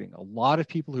micro-targeting. A lot of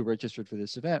people who registered for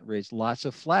this event raised lots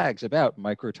of flags about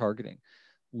micro-targeting,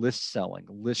 list selling,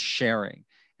 list sharing.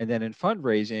 And then in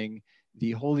fundraising,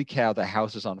 the holy cow, the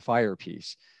house is on fire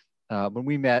piece. When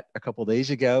we met a couple of days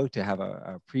ago to have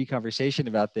a pre-conversation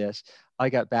about this, I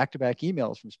got back-to-back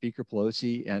emails from Speaker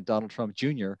Pelosi and Donald Trump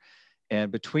Jr.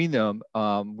 And between them,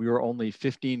 we were only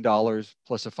 $15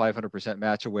 plus a 500%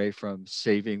 match away from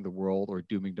saving the world or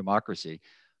dooming democracy.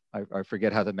 I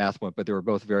forget how the math went, but they were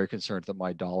both very concerned that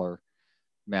my dollar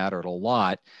mattered a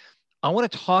lot. I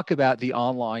want to talk about the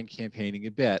online campaigning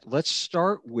a bit. Let's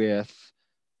start with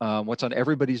what's on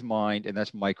everybody's mind, and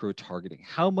that's micro-targeting.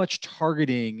 How much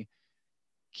targeting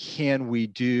can we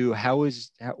do?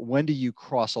 When do you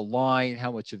cross a line?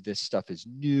 How much of this stuff is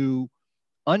new?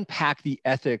 Unpack the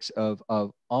ethics of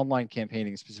online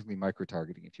campaigning, specifically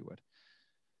micro-targeting, if you would.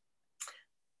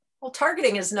 Well,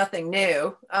 targeting is nothing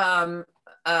new.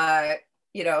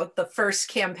 You know, the first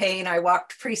campaign I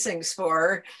walked precincts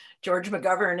for, George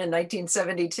McGovern in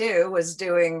 1972 was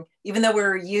doing, even though we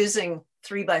were using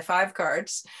 3x5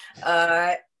 cards,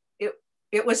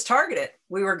 it was targeted.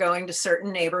 We were going to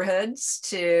certain neighborhoods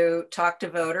to talk to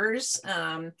voters.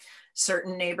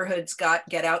 Certain neighborhoods got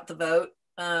get out the vote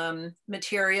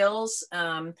materials.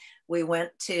 We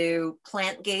went to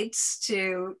plant gates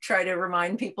to try to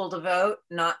remind people to vote,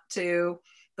 not to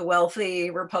the wealthy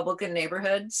Republican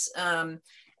neighborhoods.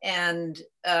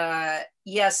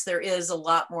 Yes, there is a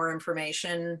lot more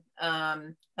information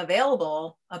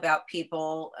available about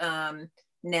people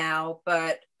now,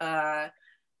 but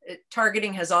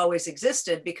targeting has always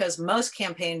existed because most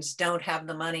campaigns don't have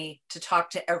the money to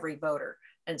talk to every voter.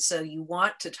 And so you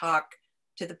want to talk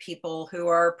to the people who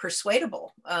are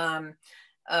persuadable,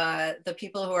 the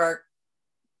people who are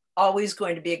always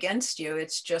going to be against you.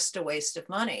 It's just a waste of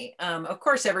money. Of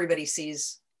course, everybody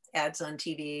sees ads on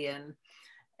TV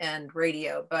and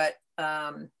radio, but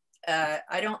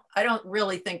I don't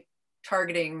really think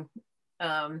targeting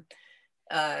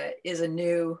is a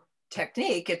new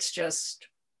technique. It's just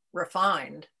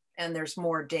refined, and there's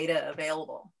more data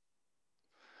available.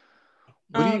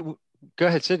 Go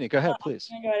ahead, Sydney. Go ahead, please.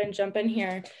 I'm gonna go ahead and jump in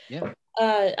here. Yeah.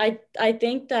 I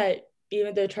think that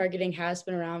even though targeting has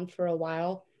been around for a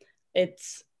while,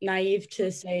 it's naive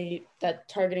to say that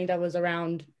targeting that was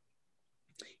around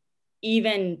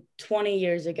even 20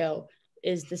 years ago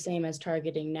is the same as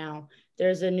targeting now.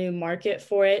 There's a new market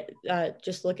for it.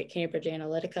 Just look at Cambridge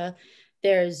Analytica.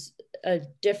 There's a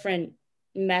different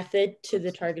method to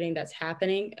the targeting that's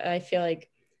happening. I feel like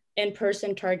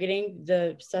in-person targeting,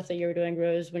 the stuff that you're doing,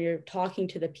 Rose, when you're talking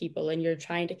to the people and you're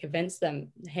trying to convince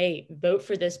them, hey, vote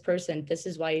for this person. This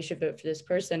is why you should vote for this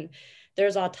person.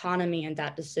 There's autonomy in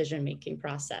that decision-making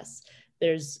process.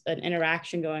 There's an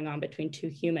interaction going on between two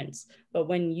humans. But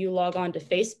when you log on to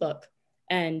Facebook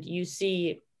and you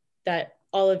see that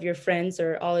all of your friends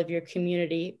or all of your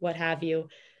community, what have you,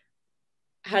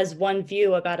 has one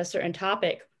view about a certain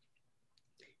topic,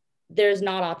 there's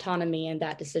not autonomy in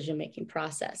that decision-making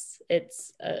process.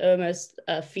 It's almost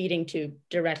a feeding tube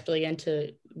directly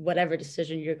into whatever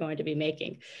decision you're going to be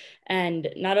making. And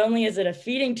not only is it a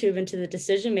feeding tube into the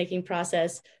decision-making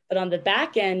process, but on the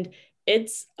back end,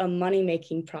 it's a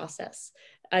money-making process.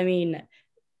 I mean,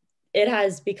 it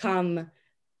has become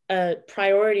a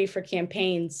priority for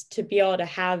campaigns to be able to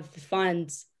have the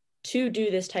funds to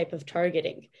do this type of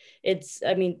targeting.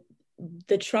 I mean,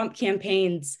 the Trump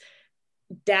campaign's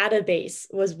database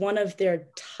was one of their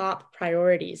top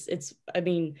priorities. It's, I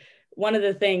mean, one of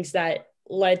the things that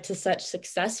led to such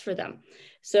success for them.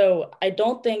 So I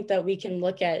don't think that we can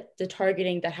look at the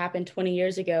targeting that happened 20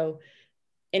 years ago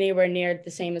anywhere near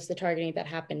the same as the targeting that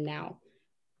happened now.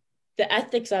 The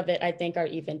ethics of it, I think, are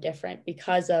even different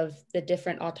because of the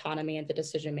different autonomy and the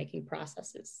decision-making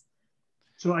processes.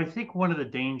 So I think one of the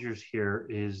dangers here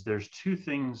is there's two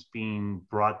things being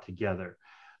brought together,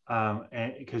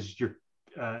 and because you're,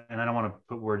 and I don't want to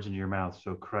put words into your mouth,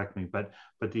 so correct me, but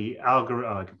the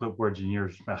algorithm, I can put words in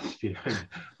your mouth,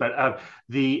 but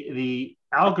the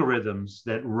algorithms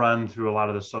that run through a lot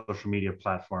of the social media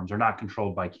platforms are not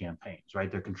controlled by campaigns,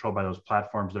 right? They're controlled by those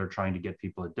platforms that are trying to get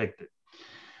people addicted.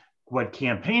 What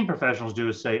campaign professionals do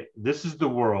is say, this is the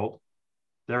world,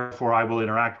 therefore I will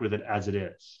interact with it as it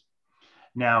is.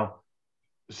 Now,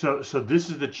 so this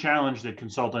is the challenge that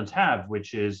consultants have,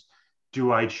 which is,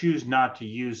 do I choose not to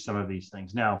use some of these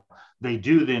things? Now, they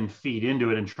do then feed into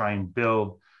it and try and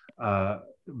build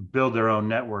their own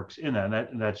networks in that,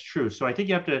 and that's true. So I think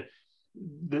you have to,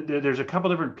 there's a couple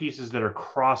different pieces that are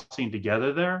crossing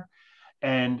together there.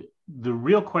 And the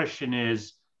real question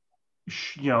is,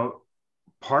 you know,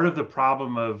 part of the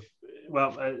problem of,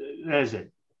 well, that is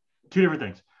it. Two different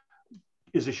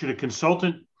things. Should a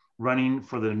consultant running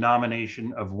for the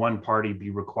nomination of one party be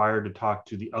required to talk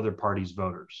to the other party's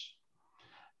voters?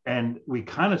 And we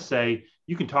kind of say,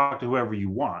 you can talk to whoever you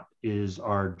want, is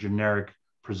our generic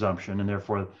presumption. And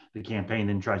therefore the campaign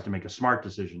then tries to make a smart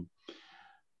decision.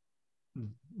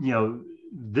 You know,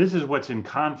 this is what's in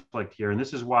conflict here. And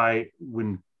this is why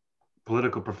when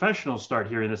political professionals start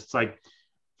hearing this, it's like,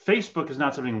 Facebook is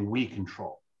not something we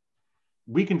control.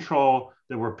 We control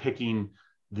that we're picking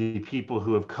the people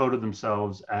who have coded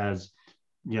themselves as,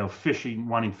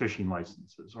 wanting fishing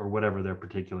licenses or whatever their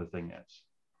particular thing is.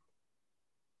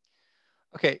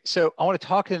 Okay, so I want to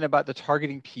talk then about the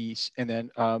targeting piece and then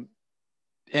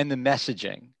and the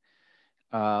messaging,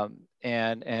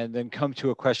 and then come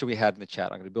to a question we had in the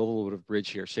chat. I'm going to build a little bit of bridge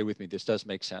here. Stay with me. This does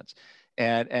make sense.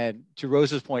 And to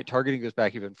Rose's point, targeting goes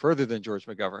back even further than George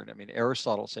McGovern. I mean,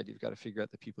 Aristotle said you've got to figure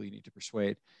out the people you need to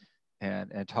persuade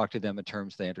and talk to them in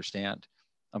terms they understand.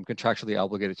 I'm contractually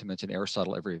obligated to mention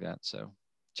Aristotle every event, so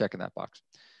check in that box.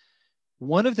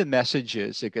 One of the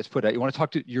messages that gets put out, you want to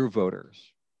talk to your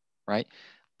voters, right?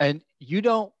 And you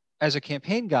don't, as a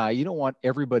campaign guy, you don't want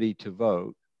everybody to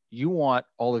vote. You want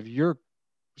all of your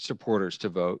supporters to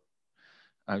vote.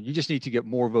 You just need to get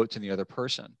more votes than the other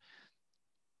person.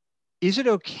 Is it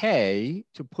okay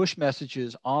to push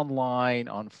messages online,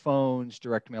 on phones,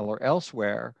 direct mail, or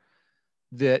elsewhere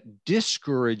that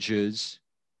discourages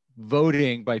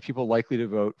voting by people likely to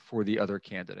vote for the other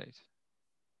candidate?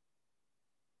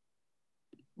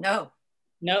 No.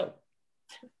 No.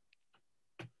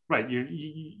 Right.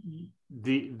 The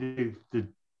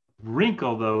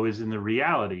wrinkle, though, is in the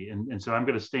reality. And so I'm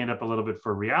going to stand up a little bit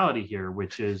for reality here,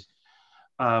 which is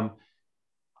it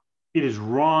is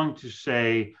wrong to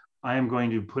say, I am going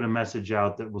to put a message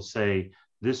out that will say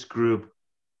this group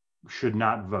should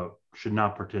not vote, should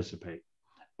not participate,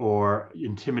 or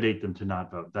intimidate them to not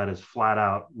vote. That is flat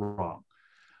out wrong.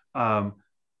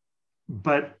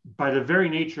 But by the very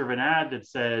nature of an ad that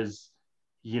says,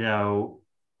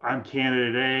 I'm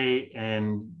candidate A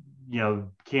and,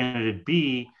 candidate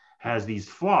B has these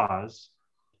flaws,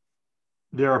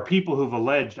 there are people who've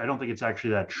alleged, I don't think it's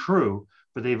actually that true,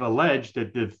 but they've alleged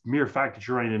that the mere fact that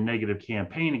you're running a negative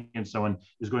campaign against someone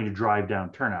is going to drive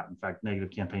down turnout. In fact,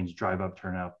 negative campaigns drive up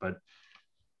turnout, but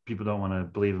people don't want to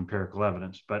believe empirical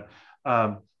evidence. But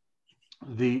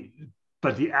the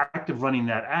act of running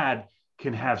that ad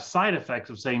can have side effects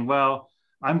of saying, well,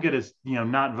 I'm going to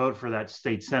not vote for that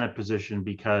state Senate position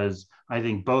because I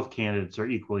think both candidates are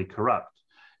equally corrupt.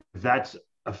 If that's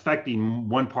affecting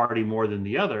one party more than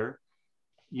the other,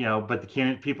 but the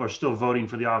candidate people are still voting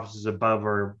for the offices above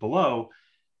or below,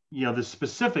 the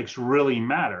specifics really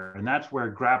matter. And that's where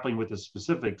grappling with the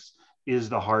specifics is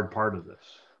the hard part of this.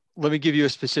 Let me give you a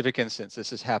specific instance.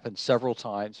 This has happened several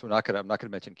times. I'm not going to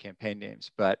mention campaign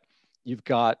names, but you've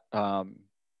got a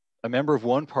member of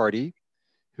one party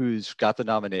who's got the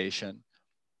nomination.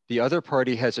 The other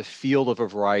party has a field of a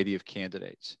variety of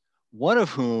candidates, one of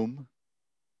whom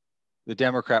the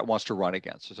Democrat wants to run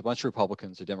against. There's a bunch of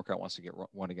Republicans. The Democrat wants to get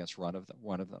one against one of them.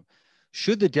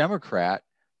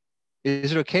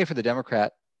 Is it okay for the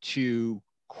Democrat to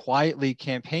quietly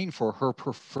campaign for her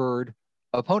preferred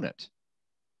opponent?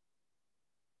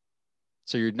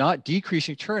 So you're not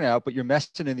decreasing turnout, but you're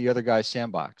messing in the other guy's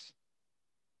sandbox.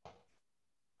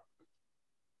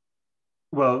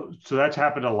 Well, so that's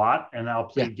happened a lot, and I'll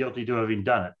plead guilty to having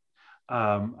done it.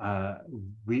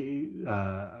 We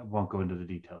won't go into the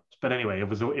details, but anyway, it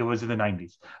was in the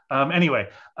 90s.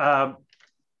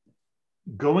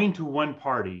 Going to one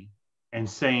party and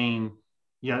saying,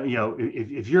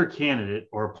 if you're a candidate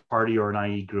or a party or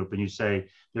an IE group, and you say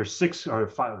there's 6 or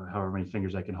 5, however many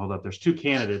fingers I can hold up, there's 2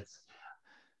 candidates.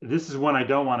 This is one I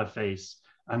don't want to face.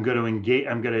 I'm going to engage.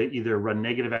 I'm going to either run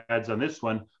negative ads on this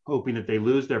one, hoping that they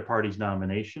lose their party's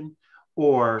nomination,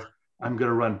 or I'm going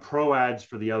to run pro ads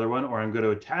for the other one, or I'm going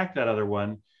to attack that other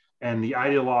one, and the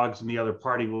ideologues in the other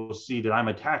party will see that I'm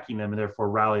attacking them and therefore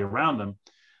rally around them.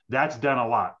 That's done a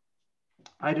lot.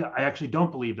 I actually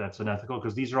don't believe that's unethical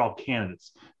because these are all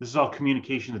candidates. This is all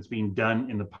communication that's being done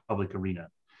in the public arena.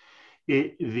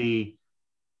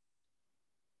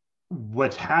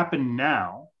 What's happened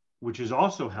now, which is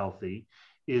also healthy,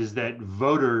 is that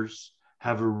voters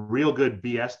have a real good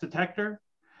BS detector,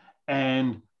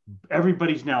 and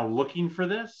everybody's now looking for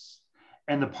this.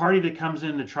 And the party that comes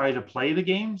in to try to play the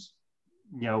games,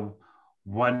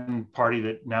 one party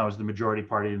that now is the majority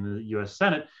party in the US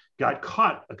Senate got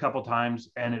caught a couple times,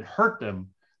 and it hurt them,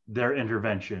 their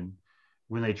intervention,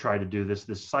 when they tried to do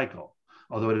this cycle,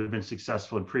 although it had been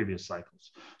successful in previous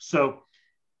cycles. So,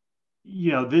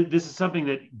 this is something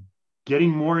that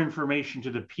getting more information to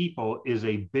the people is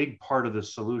a big part of the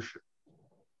solution.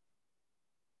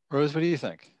 Rose, what do you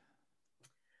think?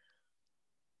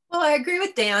 Well, I agree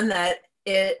with Dan that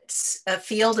it's a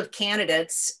field of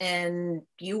candidates and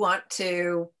you want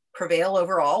to prevail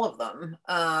over all of them.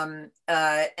 And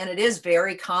it is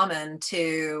very common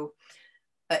to,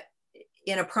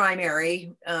 in a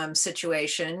primary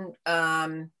situation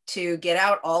to get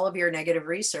out all of your negative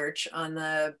research on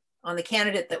the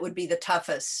candidate that would be the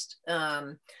toughest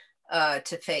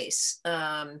to face,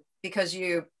 because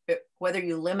whether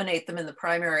you eliminate them in the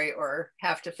primary or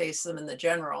have to face them in the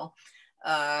general,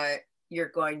 you're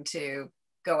going to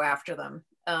go after them.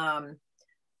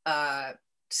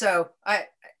 So I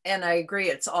agree,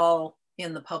 it's all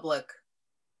in the public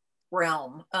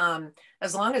realm.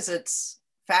 As long as it's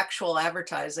factual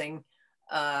advertising,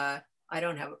 I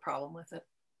don't have a problem with it.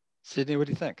 Sydney, what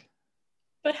do you think?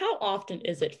 But how often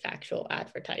is it factual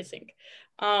advertising?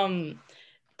 I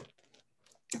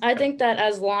think that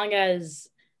as long as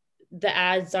the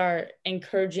ads are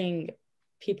encouraging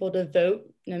people to vote,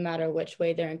 no matter which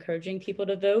way they're encouraging people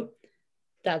to vote,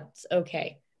 that's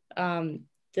okay.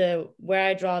 Where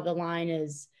I draw the line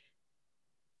is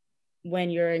when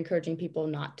you're encouraging people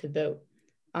not to vote.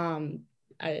 I'm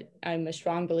a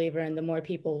strong believer in the more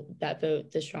people that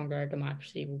vote, the stronger our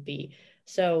democracy will be.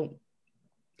 So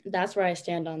that's where I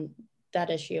stand on that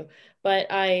issue. But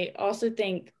I also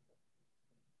think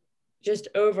just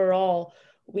overall,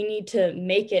 we need to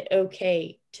make it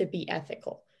okay to be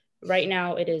ethical. Right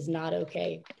now, it is not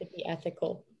okay to be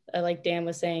ethical. Like Dan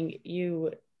was saying,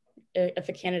 if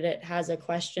a candidate has a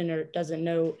question or doesn't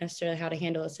know necessarily how to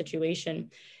handle a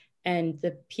situation, and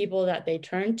the people that they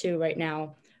turn to right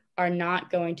now are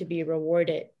not going to be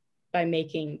rewarded by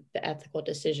making the ethical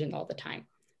decision all the time.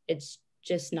 It's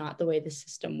just not the way the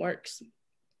system works.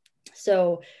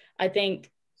 So I think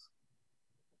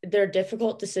they're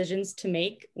difficult decisions to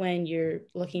make when you're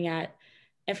looking at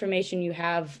information you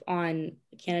have on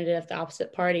a candidate of the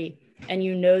opposite party, and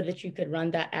you know that you could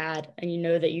run that ad, and you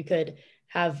know that you could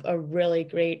have a really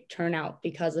great turnout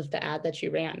because of the ad that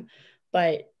you ran.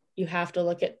 But you have to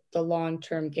look at the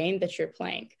long-term game that you're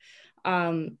playing.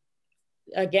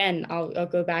 Again, I'll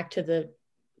go back to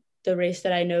the race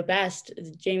that I know best,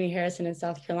 Jamie Harrison in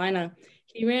South Carolina.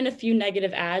 He ran a few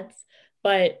negative ads,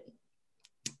 but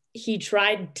he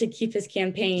tried to keep his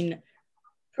campaign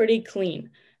pretty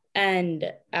clean.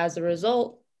 And as a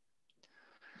result,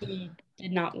 he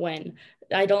did not win.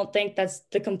 I don't think that's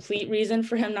the complete reason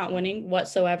for him not winning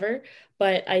whatsoever,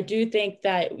 but I do think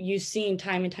that you've seen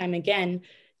time and time again,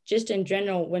 just in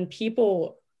general, when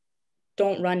people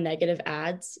don't run negative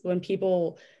ads, when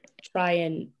people try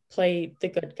and play the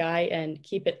good guy and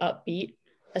keep it upbeat,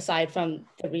 aside from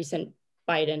the recent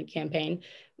Biden campaign,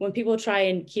 when people try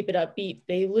and keep it upbeat,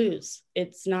 they lose.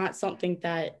 It's not something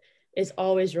that is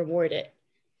always rewarded.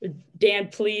 Dan,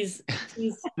 please.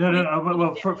 No.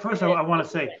 Well, first I want to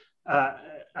say,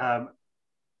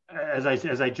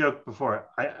 as I joked before,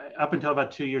 up until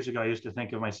about 2 years ago, I used to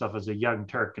think of myself as a young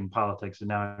Turk in politics, and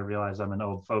now I realize I'm an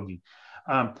old fogey.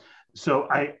 So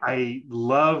I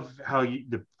love how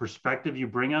the perspective you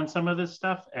bring on some of this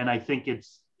stuff, and I think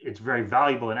it's very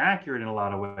valuable and accurate in a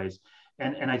lot of ways,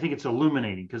 and I think it's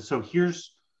illuminating, because so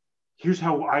here's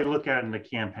how I look at it in the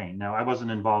campaign. Now, I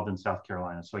wasn't involved in South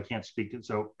Carolina, so I can't speak to,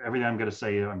 so everything I'm going to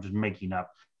say, I'm just making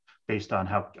up based on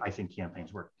how I think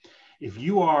campaigns work. If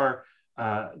you are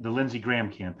the Lindsey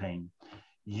Graham campaign,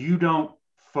 you don't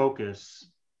focus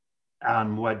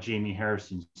on what Jamie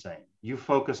Harrison's saying. You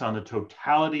focus on the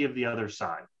totality of the other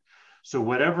side. So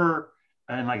whatever,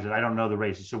 and like I said, I don't know the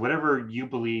races. So whatever you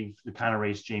believe the kind of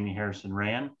race Jamie Harrison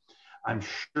ran, I'm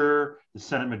sure the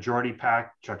Senate Majority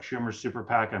PAC, Chuck Schumer's Super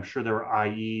PAC, I'm sure there were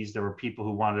IEs, there were people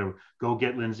who wanted to go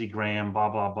get Lindsey Graham, blah,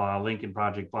 blah, blah, Lincoln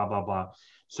Project, blah, blah, blah.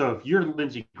 So if you're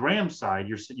Lindsey Graham's side,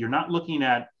 you're not looking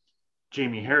at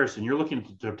Jamie Harrison, you're looking at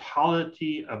the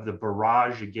totality of the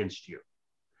barrage against you.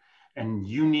 And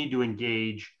you need to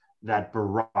engage that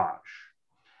barrage.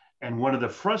 And one of the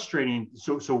frustrating,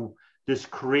 so this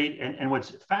and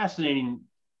what's fascinating,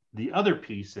 the other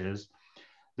piece is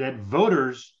that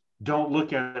voters don't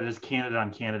look at it as candidate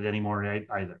on candidate anymore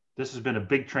either. This has been a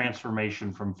big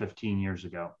transformation from 15 years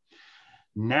ago.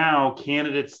 Now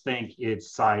candidates think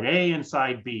it's side A and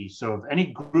side B. So if any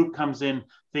group comes in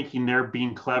thinking they're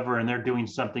being clever and they're doing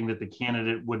something that the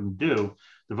candidate wouldn't do,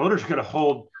 the voters are going to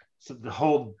hold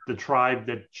the tribe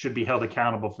that should be held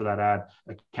accountable for that ad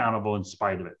accountable in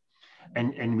spite of it.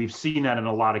 And we've seen that in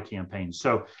a lot of campaigns.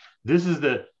 So this is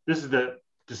the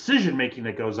decision making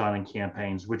that goes on in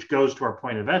campaigns, which goes to our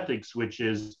point of ethics, which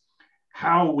is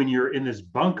how, when you're in this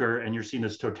bunker and you're seeing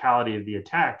this totality of the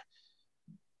attack,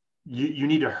 you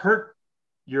need to hurt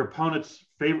your opponent's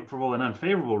favorable and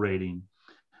unfavorable rating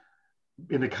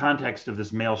in the context of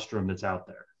this maelstrom that's out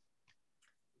there.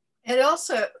 And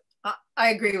also, I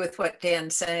agree with what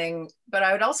Dan's saying, but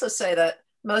I would also say that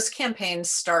most campaigns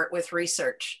start with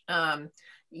research.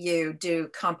 You do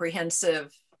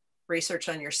comprehensive research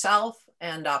on yourself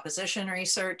and opposition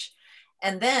research.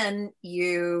 And then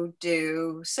you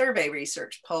do survey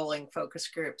research, polling, focus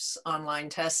groups, online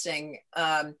testing.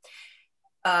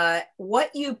 What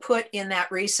you put in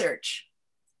that research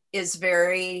is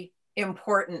very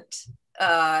important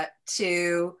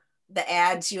to the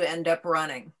ads you end up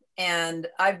running. And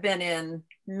I've been in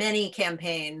many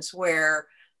campaigns where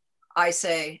I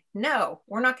say, no,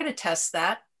 we're not going to test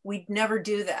that. We'd never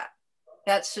do that.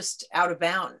 That's just out of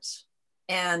bounds.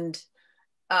 And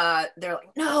they're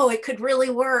like, no, it could really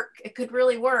work. It could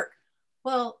really work.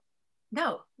 Well,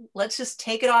 no, let's just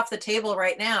take it off the table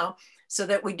right now so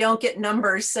that we don't get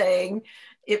numbers saying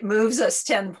it moves us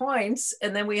 10 points.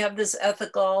 And then we have this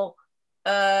ethical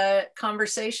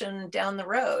conversation down the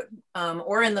road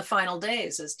or in the final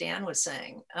days, as Dan was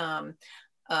saying.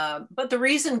 But the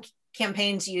reason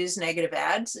campaigns use negative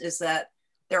ads is that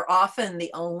they're often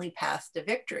the only path to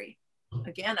victory.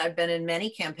 Again, I've been in many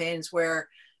campaigns where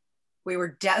we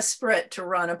were desperate to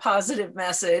run a positive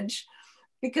message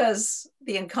because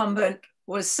the incumbent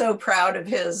was so proud of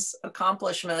his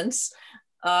accomplishments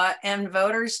and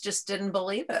voters just didn't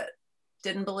believe it,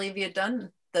 didn't believe he had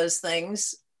done those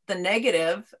things. The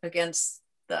negative against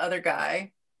the other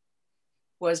guy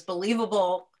was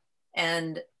believable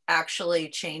and actually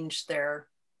changed their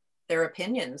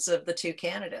opinions of the two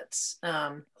candidates.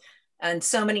 And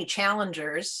so many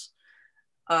challengers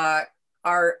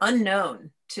are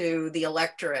unknown to the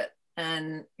electorate.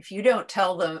 And if you don't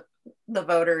tell the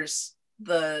voters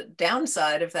the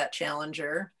downside of that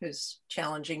challenger who's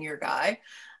challenging your guy,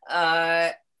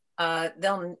 they're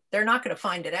not going to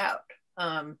find it out.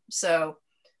 So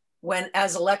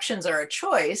as elections are a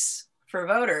choice for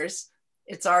voters,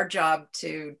 it's our job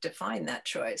to define that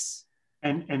choice.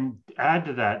 And add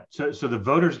to that, so the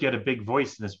voters get a big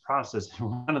voice in this process.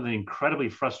 One of the incredibly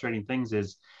frustrating things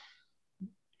is,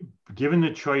 given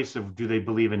the choice of do they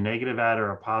believe a negative ad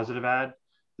or a positive ad,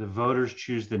 the voters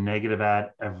choose the negative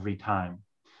ad every time.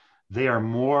 They are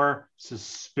more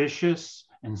suspicious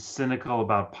and cynical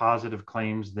about positive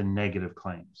claims than negative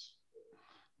claims.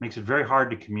 Makes it very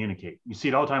hard to communicate. You see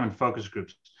it all the time in focus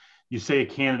groups. You say a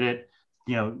candidate,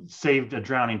 saved a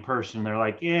drowning person. They're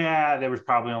like, yeah, there was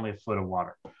probably only a foot of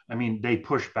water. I mean, they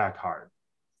push back hard.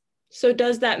 So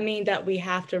does that mean that we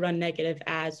have to run negative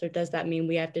ads, or does that mean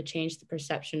we have to change the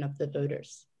perception of the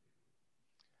voters?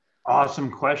 Awesome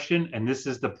question. And this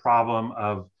is the problem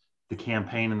of the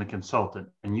campaign and the consultant.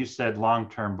 And you said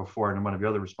long-term before in one of your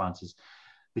other responses,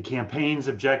 the campaign's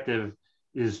objective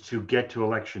is to get to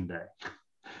election day.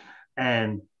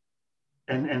 And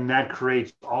that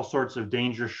creates all sorts of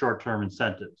dangerous short-term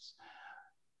incentives.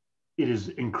 It is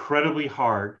incredibly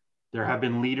hard. There have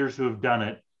been leaders who have done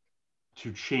it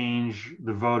to change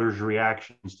the voters'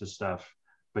 reactions to stuff,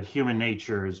 but human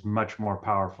nature is much more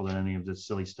powerful than any of the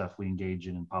silly stuff we engage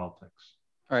in politics.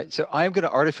 All right, so I'm going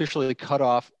to artificially cut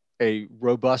off a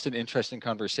robust and interesting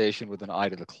conversation with an eye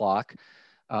to the clock.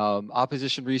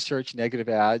 Opposition research, negative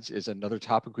ads is another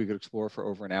topic we could explore for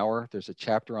over an hour. There's a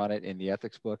chapter on it in the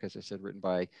ethics book, as I said, written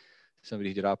by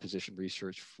somebody who did opposition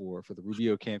research for the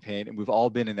Rubio campaign. And we've all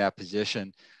been in that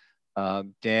position.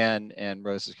 Dan and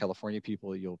Rose, as California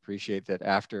people, you'll appreciate that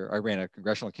after I ran a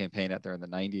congressional campaign out there in the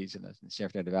 90s in the San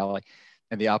Fernando Valley,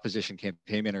 and the opposition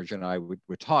campaign manager and I would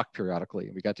talk periodically.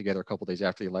 And we got together a couple of days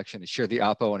after the election and shared the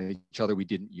oppo on each other we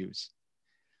didn't use,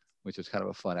 which was kind of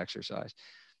a fun exercise.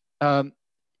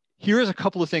 Here's a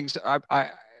couple of things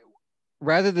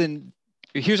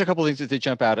here's a couple of things that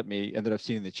jump out at me and that I've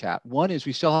seen in the chat. One is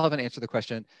we still haven't answered the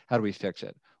question, how do we fix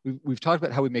it? We've talked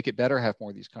about how we make it better, have more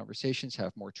of these conversations,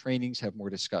 have more trainings, have more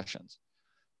discussions,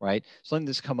 right? Something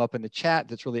that's come up in the chat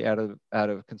that's really out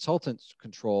of consultants'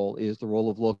 control is the role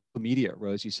of local media.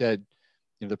 Rose, you said,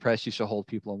 the press used to hold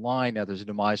people in line. Now there's a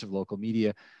demise of local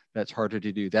media. That's harder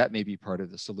to do. That may be part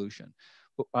of the solution.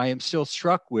 But I am still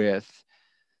struck with,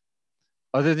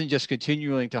 other than just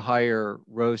continuing to hire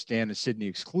Rose, Dan, and Sydney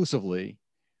exclusively,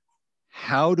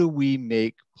 how do we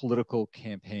make political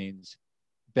campaigns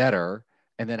better?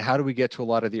 And then how do we get to a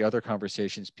lot of the other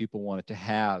conversations people wanted to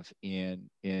have in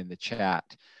the chat?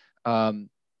 Do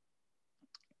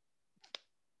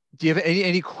you have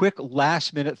any quick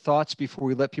last minute thoughts before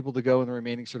we let people to go in the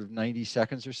remaining sort of 90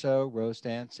 seconds or so? Rose,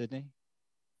 Dan, Sydney?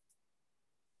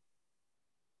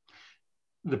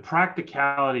 The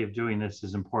practicality of doing this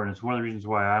is important. It's one of the reasons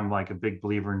why I'm like a big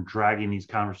believer in dragging these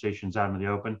conversations out into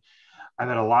the open. I've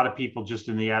had a lot of people just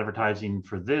in the advertising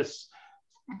for this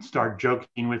start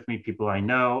joking with me, people I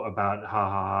know,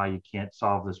 about you can't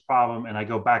solve this problem. And I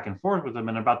go back and forth with them.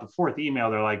 And about the fourth email,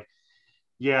 they're like,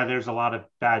 yeah, there's a lot of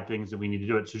bad things that we need to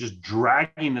do it. So just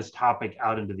dragging this topic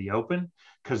out into the open,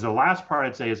 because the last part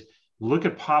I'd say is Look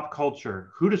at pop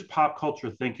culture. Who does pop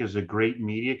culture think is a great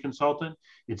media consultant?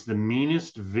 It's the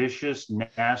meanest, vicious,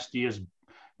 nastiest,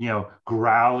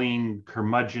 growling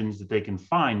curmudgeons that they can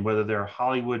find, whether they're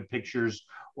Hollywood pictures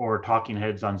or talking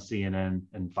heads on CNN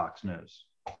and Fox News.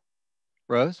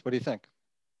 Rose, what do you think?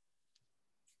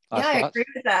 Yeah, I agree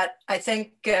with that. I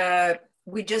think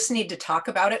we just need to talk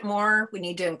about it more. We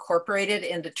need to incorporate it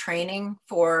into training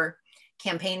for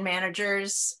campaign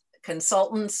managers,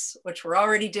 consultants, which we're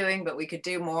already doing, but we could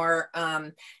do more.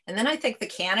 And then I think the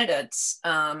candidates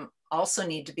also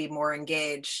need to be more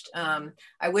engaged.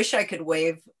 I wish I could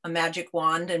wave a magic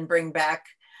wand and bring back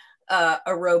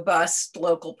a robust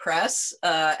local press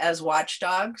as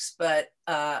watchdogs, but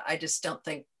I just don't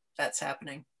think that's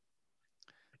happening.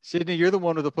 Sydney, you're the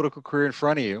one with the political career in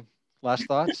front of you. Last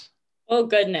thoughts? Oh,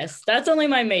 goodness. That's only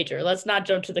my major. Let's not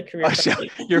jump to the career. Oh, so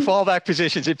your fallback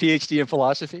position's a PhD in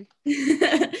philosophy?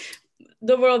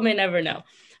 The world may never know.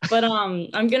 But I'm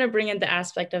going to bring in the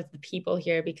aspect of the people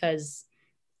here because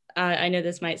I know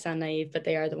this might sound naive, but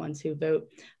they are the ones who vote.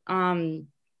 A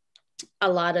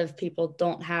lot of people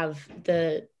don't have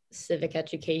the civic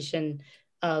education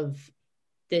of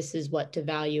this is what to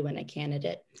value in a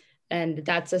candidate. And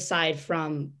that's aside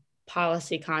from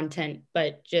policy content,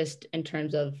 but just in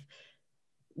terms of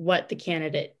what the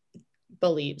candidate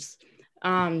believes.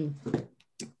 And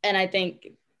I think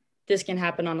this can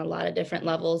happen on a lot of different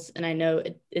levels. And I know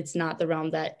it's not the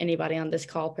realm that anybody on this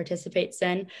call participates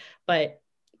in, but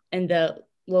in the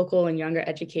local and younger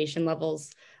education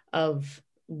levels of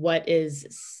what is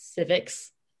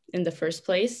civics in the first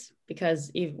place,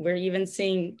 because we're even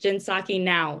seeing Jen Psaki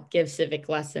now give civic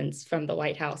lessons from the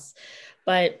White House.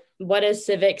 But what is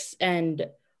civics and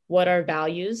what are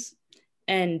values?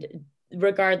 And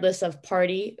regardless of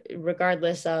party,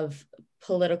 regardless of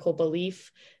political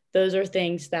belief, those are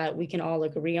things that we can all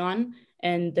agree on.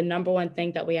 And the number one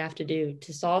thing that we have to do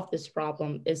to solve this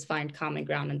problem is find common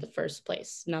ground in the first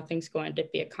place. Nothing's going to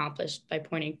be accomplished by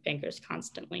pointing fingers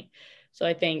constantly. So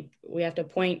I think we have to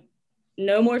point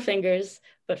no more fingers,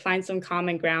 but find some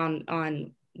common ground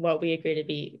on what we agree to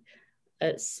be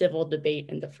a civil debate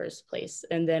in the first place.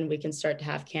 And then we can start to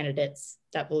have candidates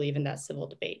that believe in that civil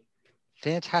debate.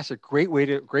 Fantastic. Great way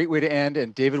to end.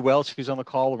 And David Welch, who's on the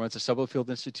call, who runs the Subfield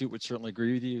Institute, would certainly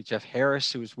agree with you. Jeff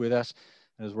Harris, who is with us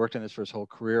and has worked on this for his whole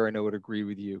career, I know would agree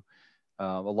with you.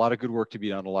 A lot of good work to be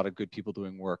done, a lot of good people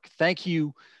doing work. Thank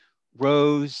you,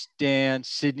 Rose, Dan,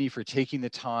 Sydney, for taking the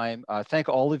time. Thank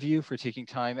all of you for taking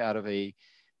time out of a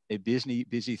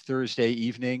busy Thursday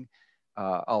evening.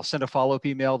 I'll send a follow-up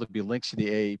email. There'll be links to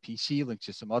the AAPC, links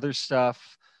to some other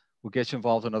stuff. We'll get you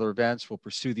involved in other events. We'll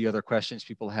pursue the other questions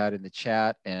people had in the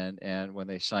chat and when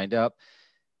they signed up.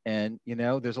 And,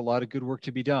 there's a lot of good work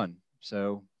to be done.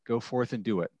 So go forth and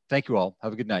do it. Thank you all.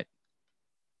 Have a good night.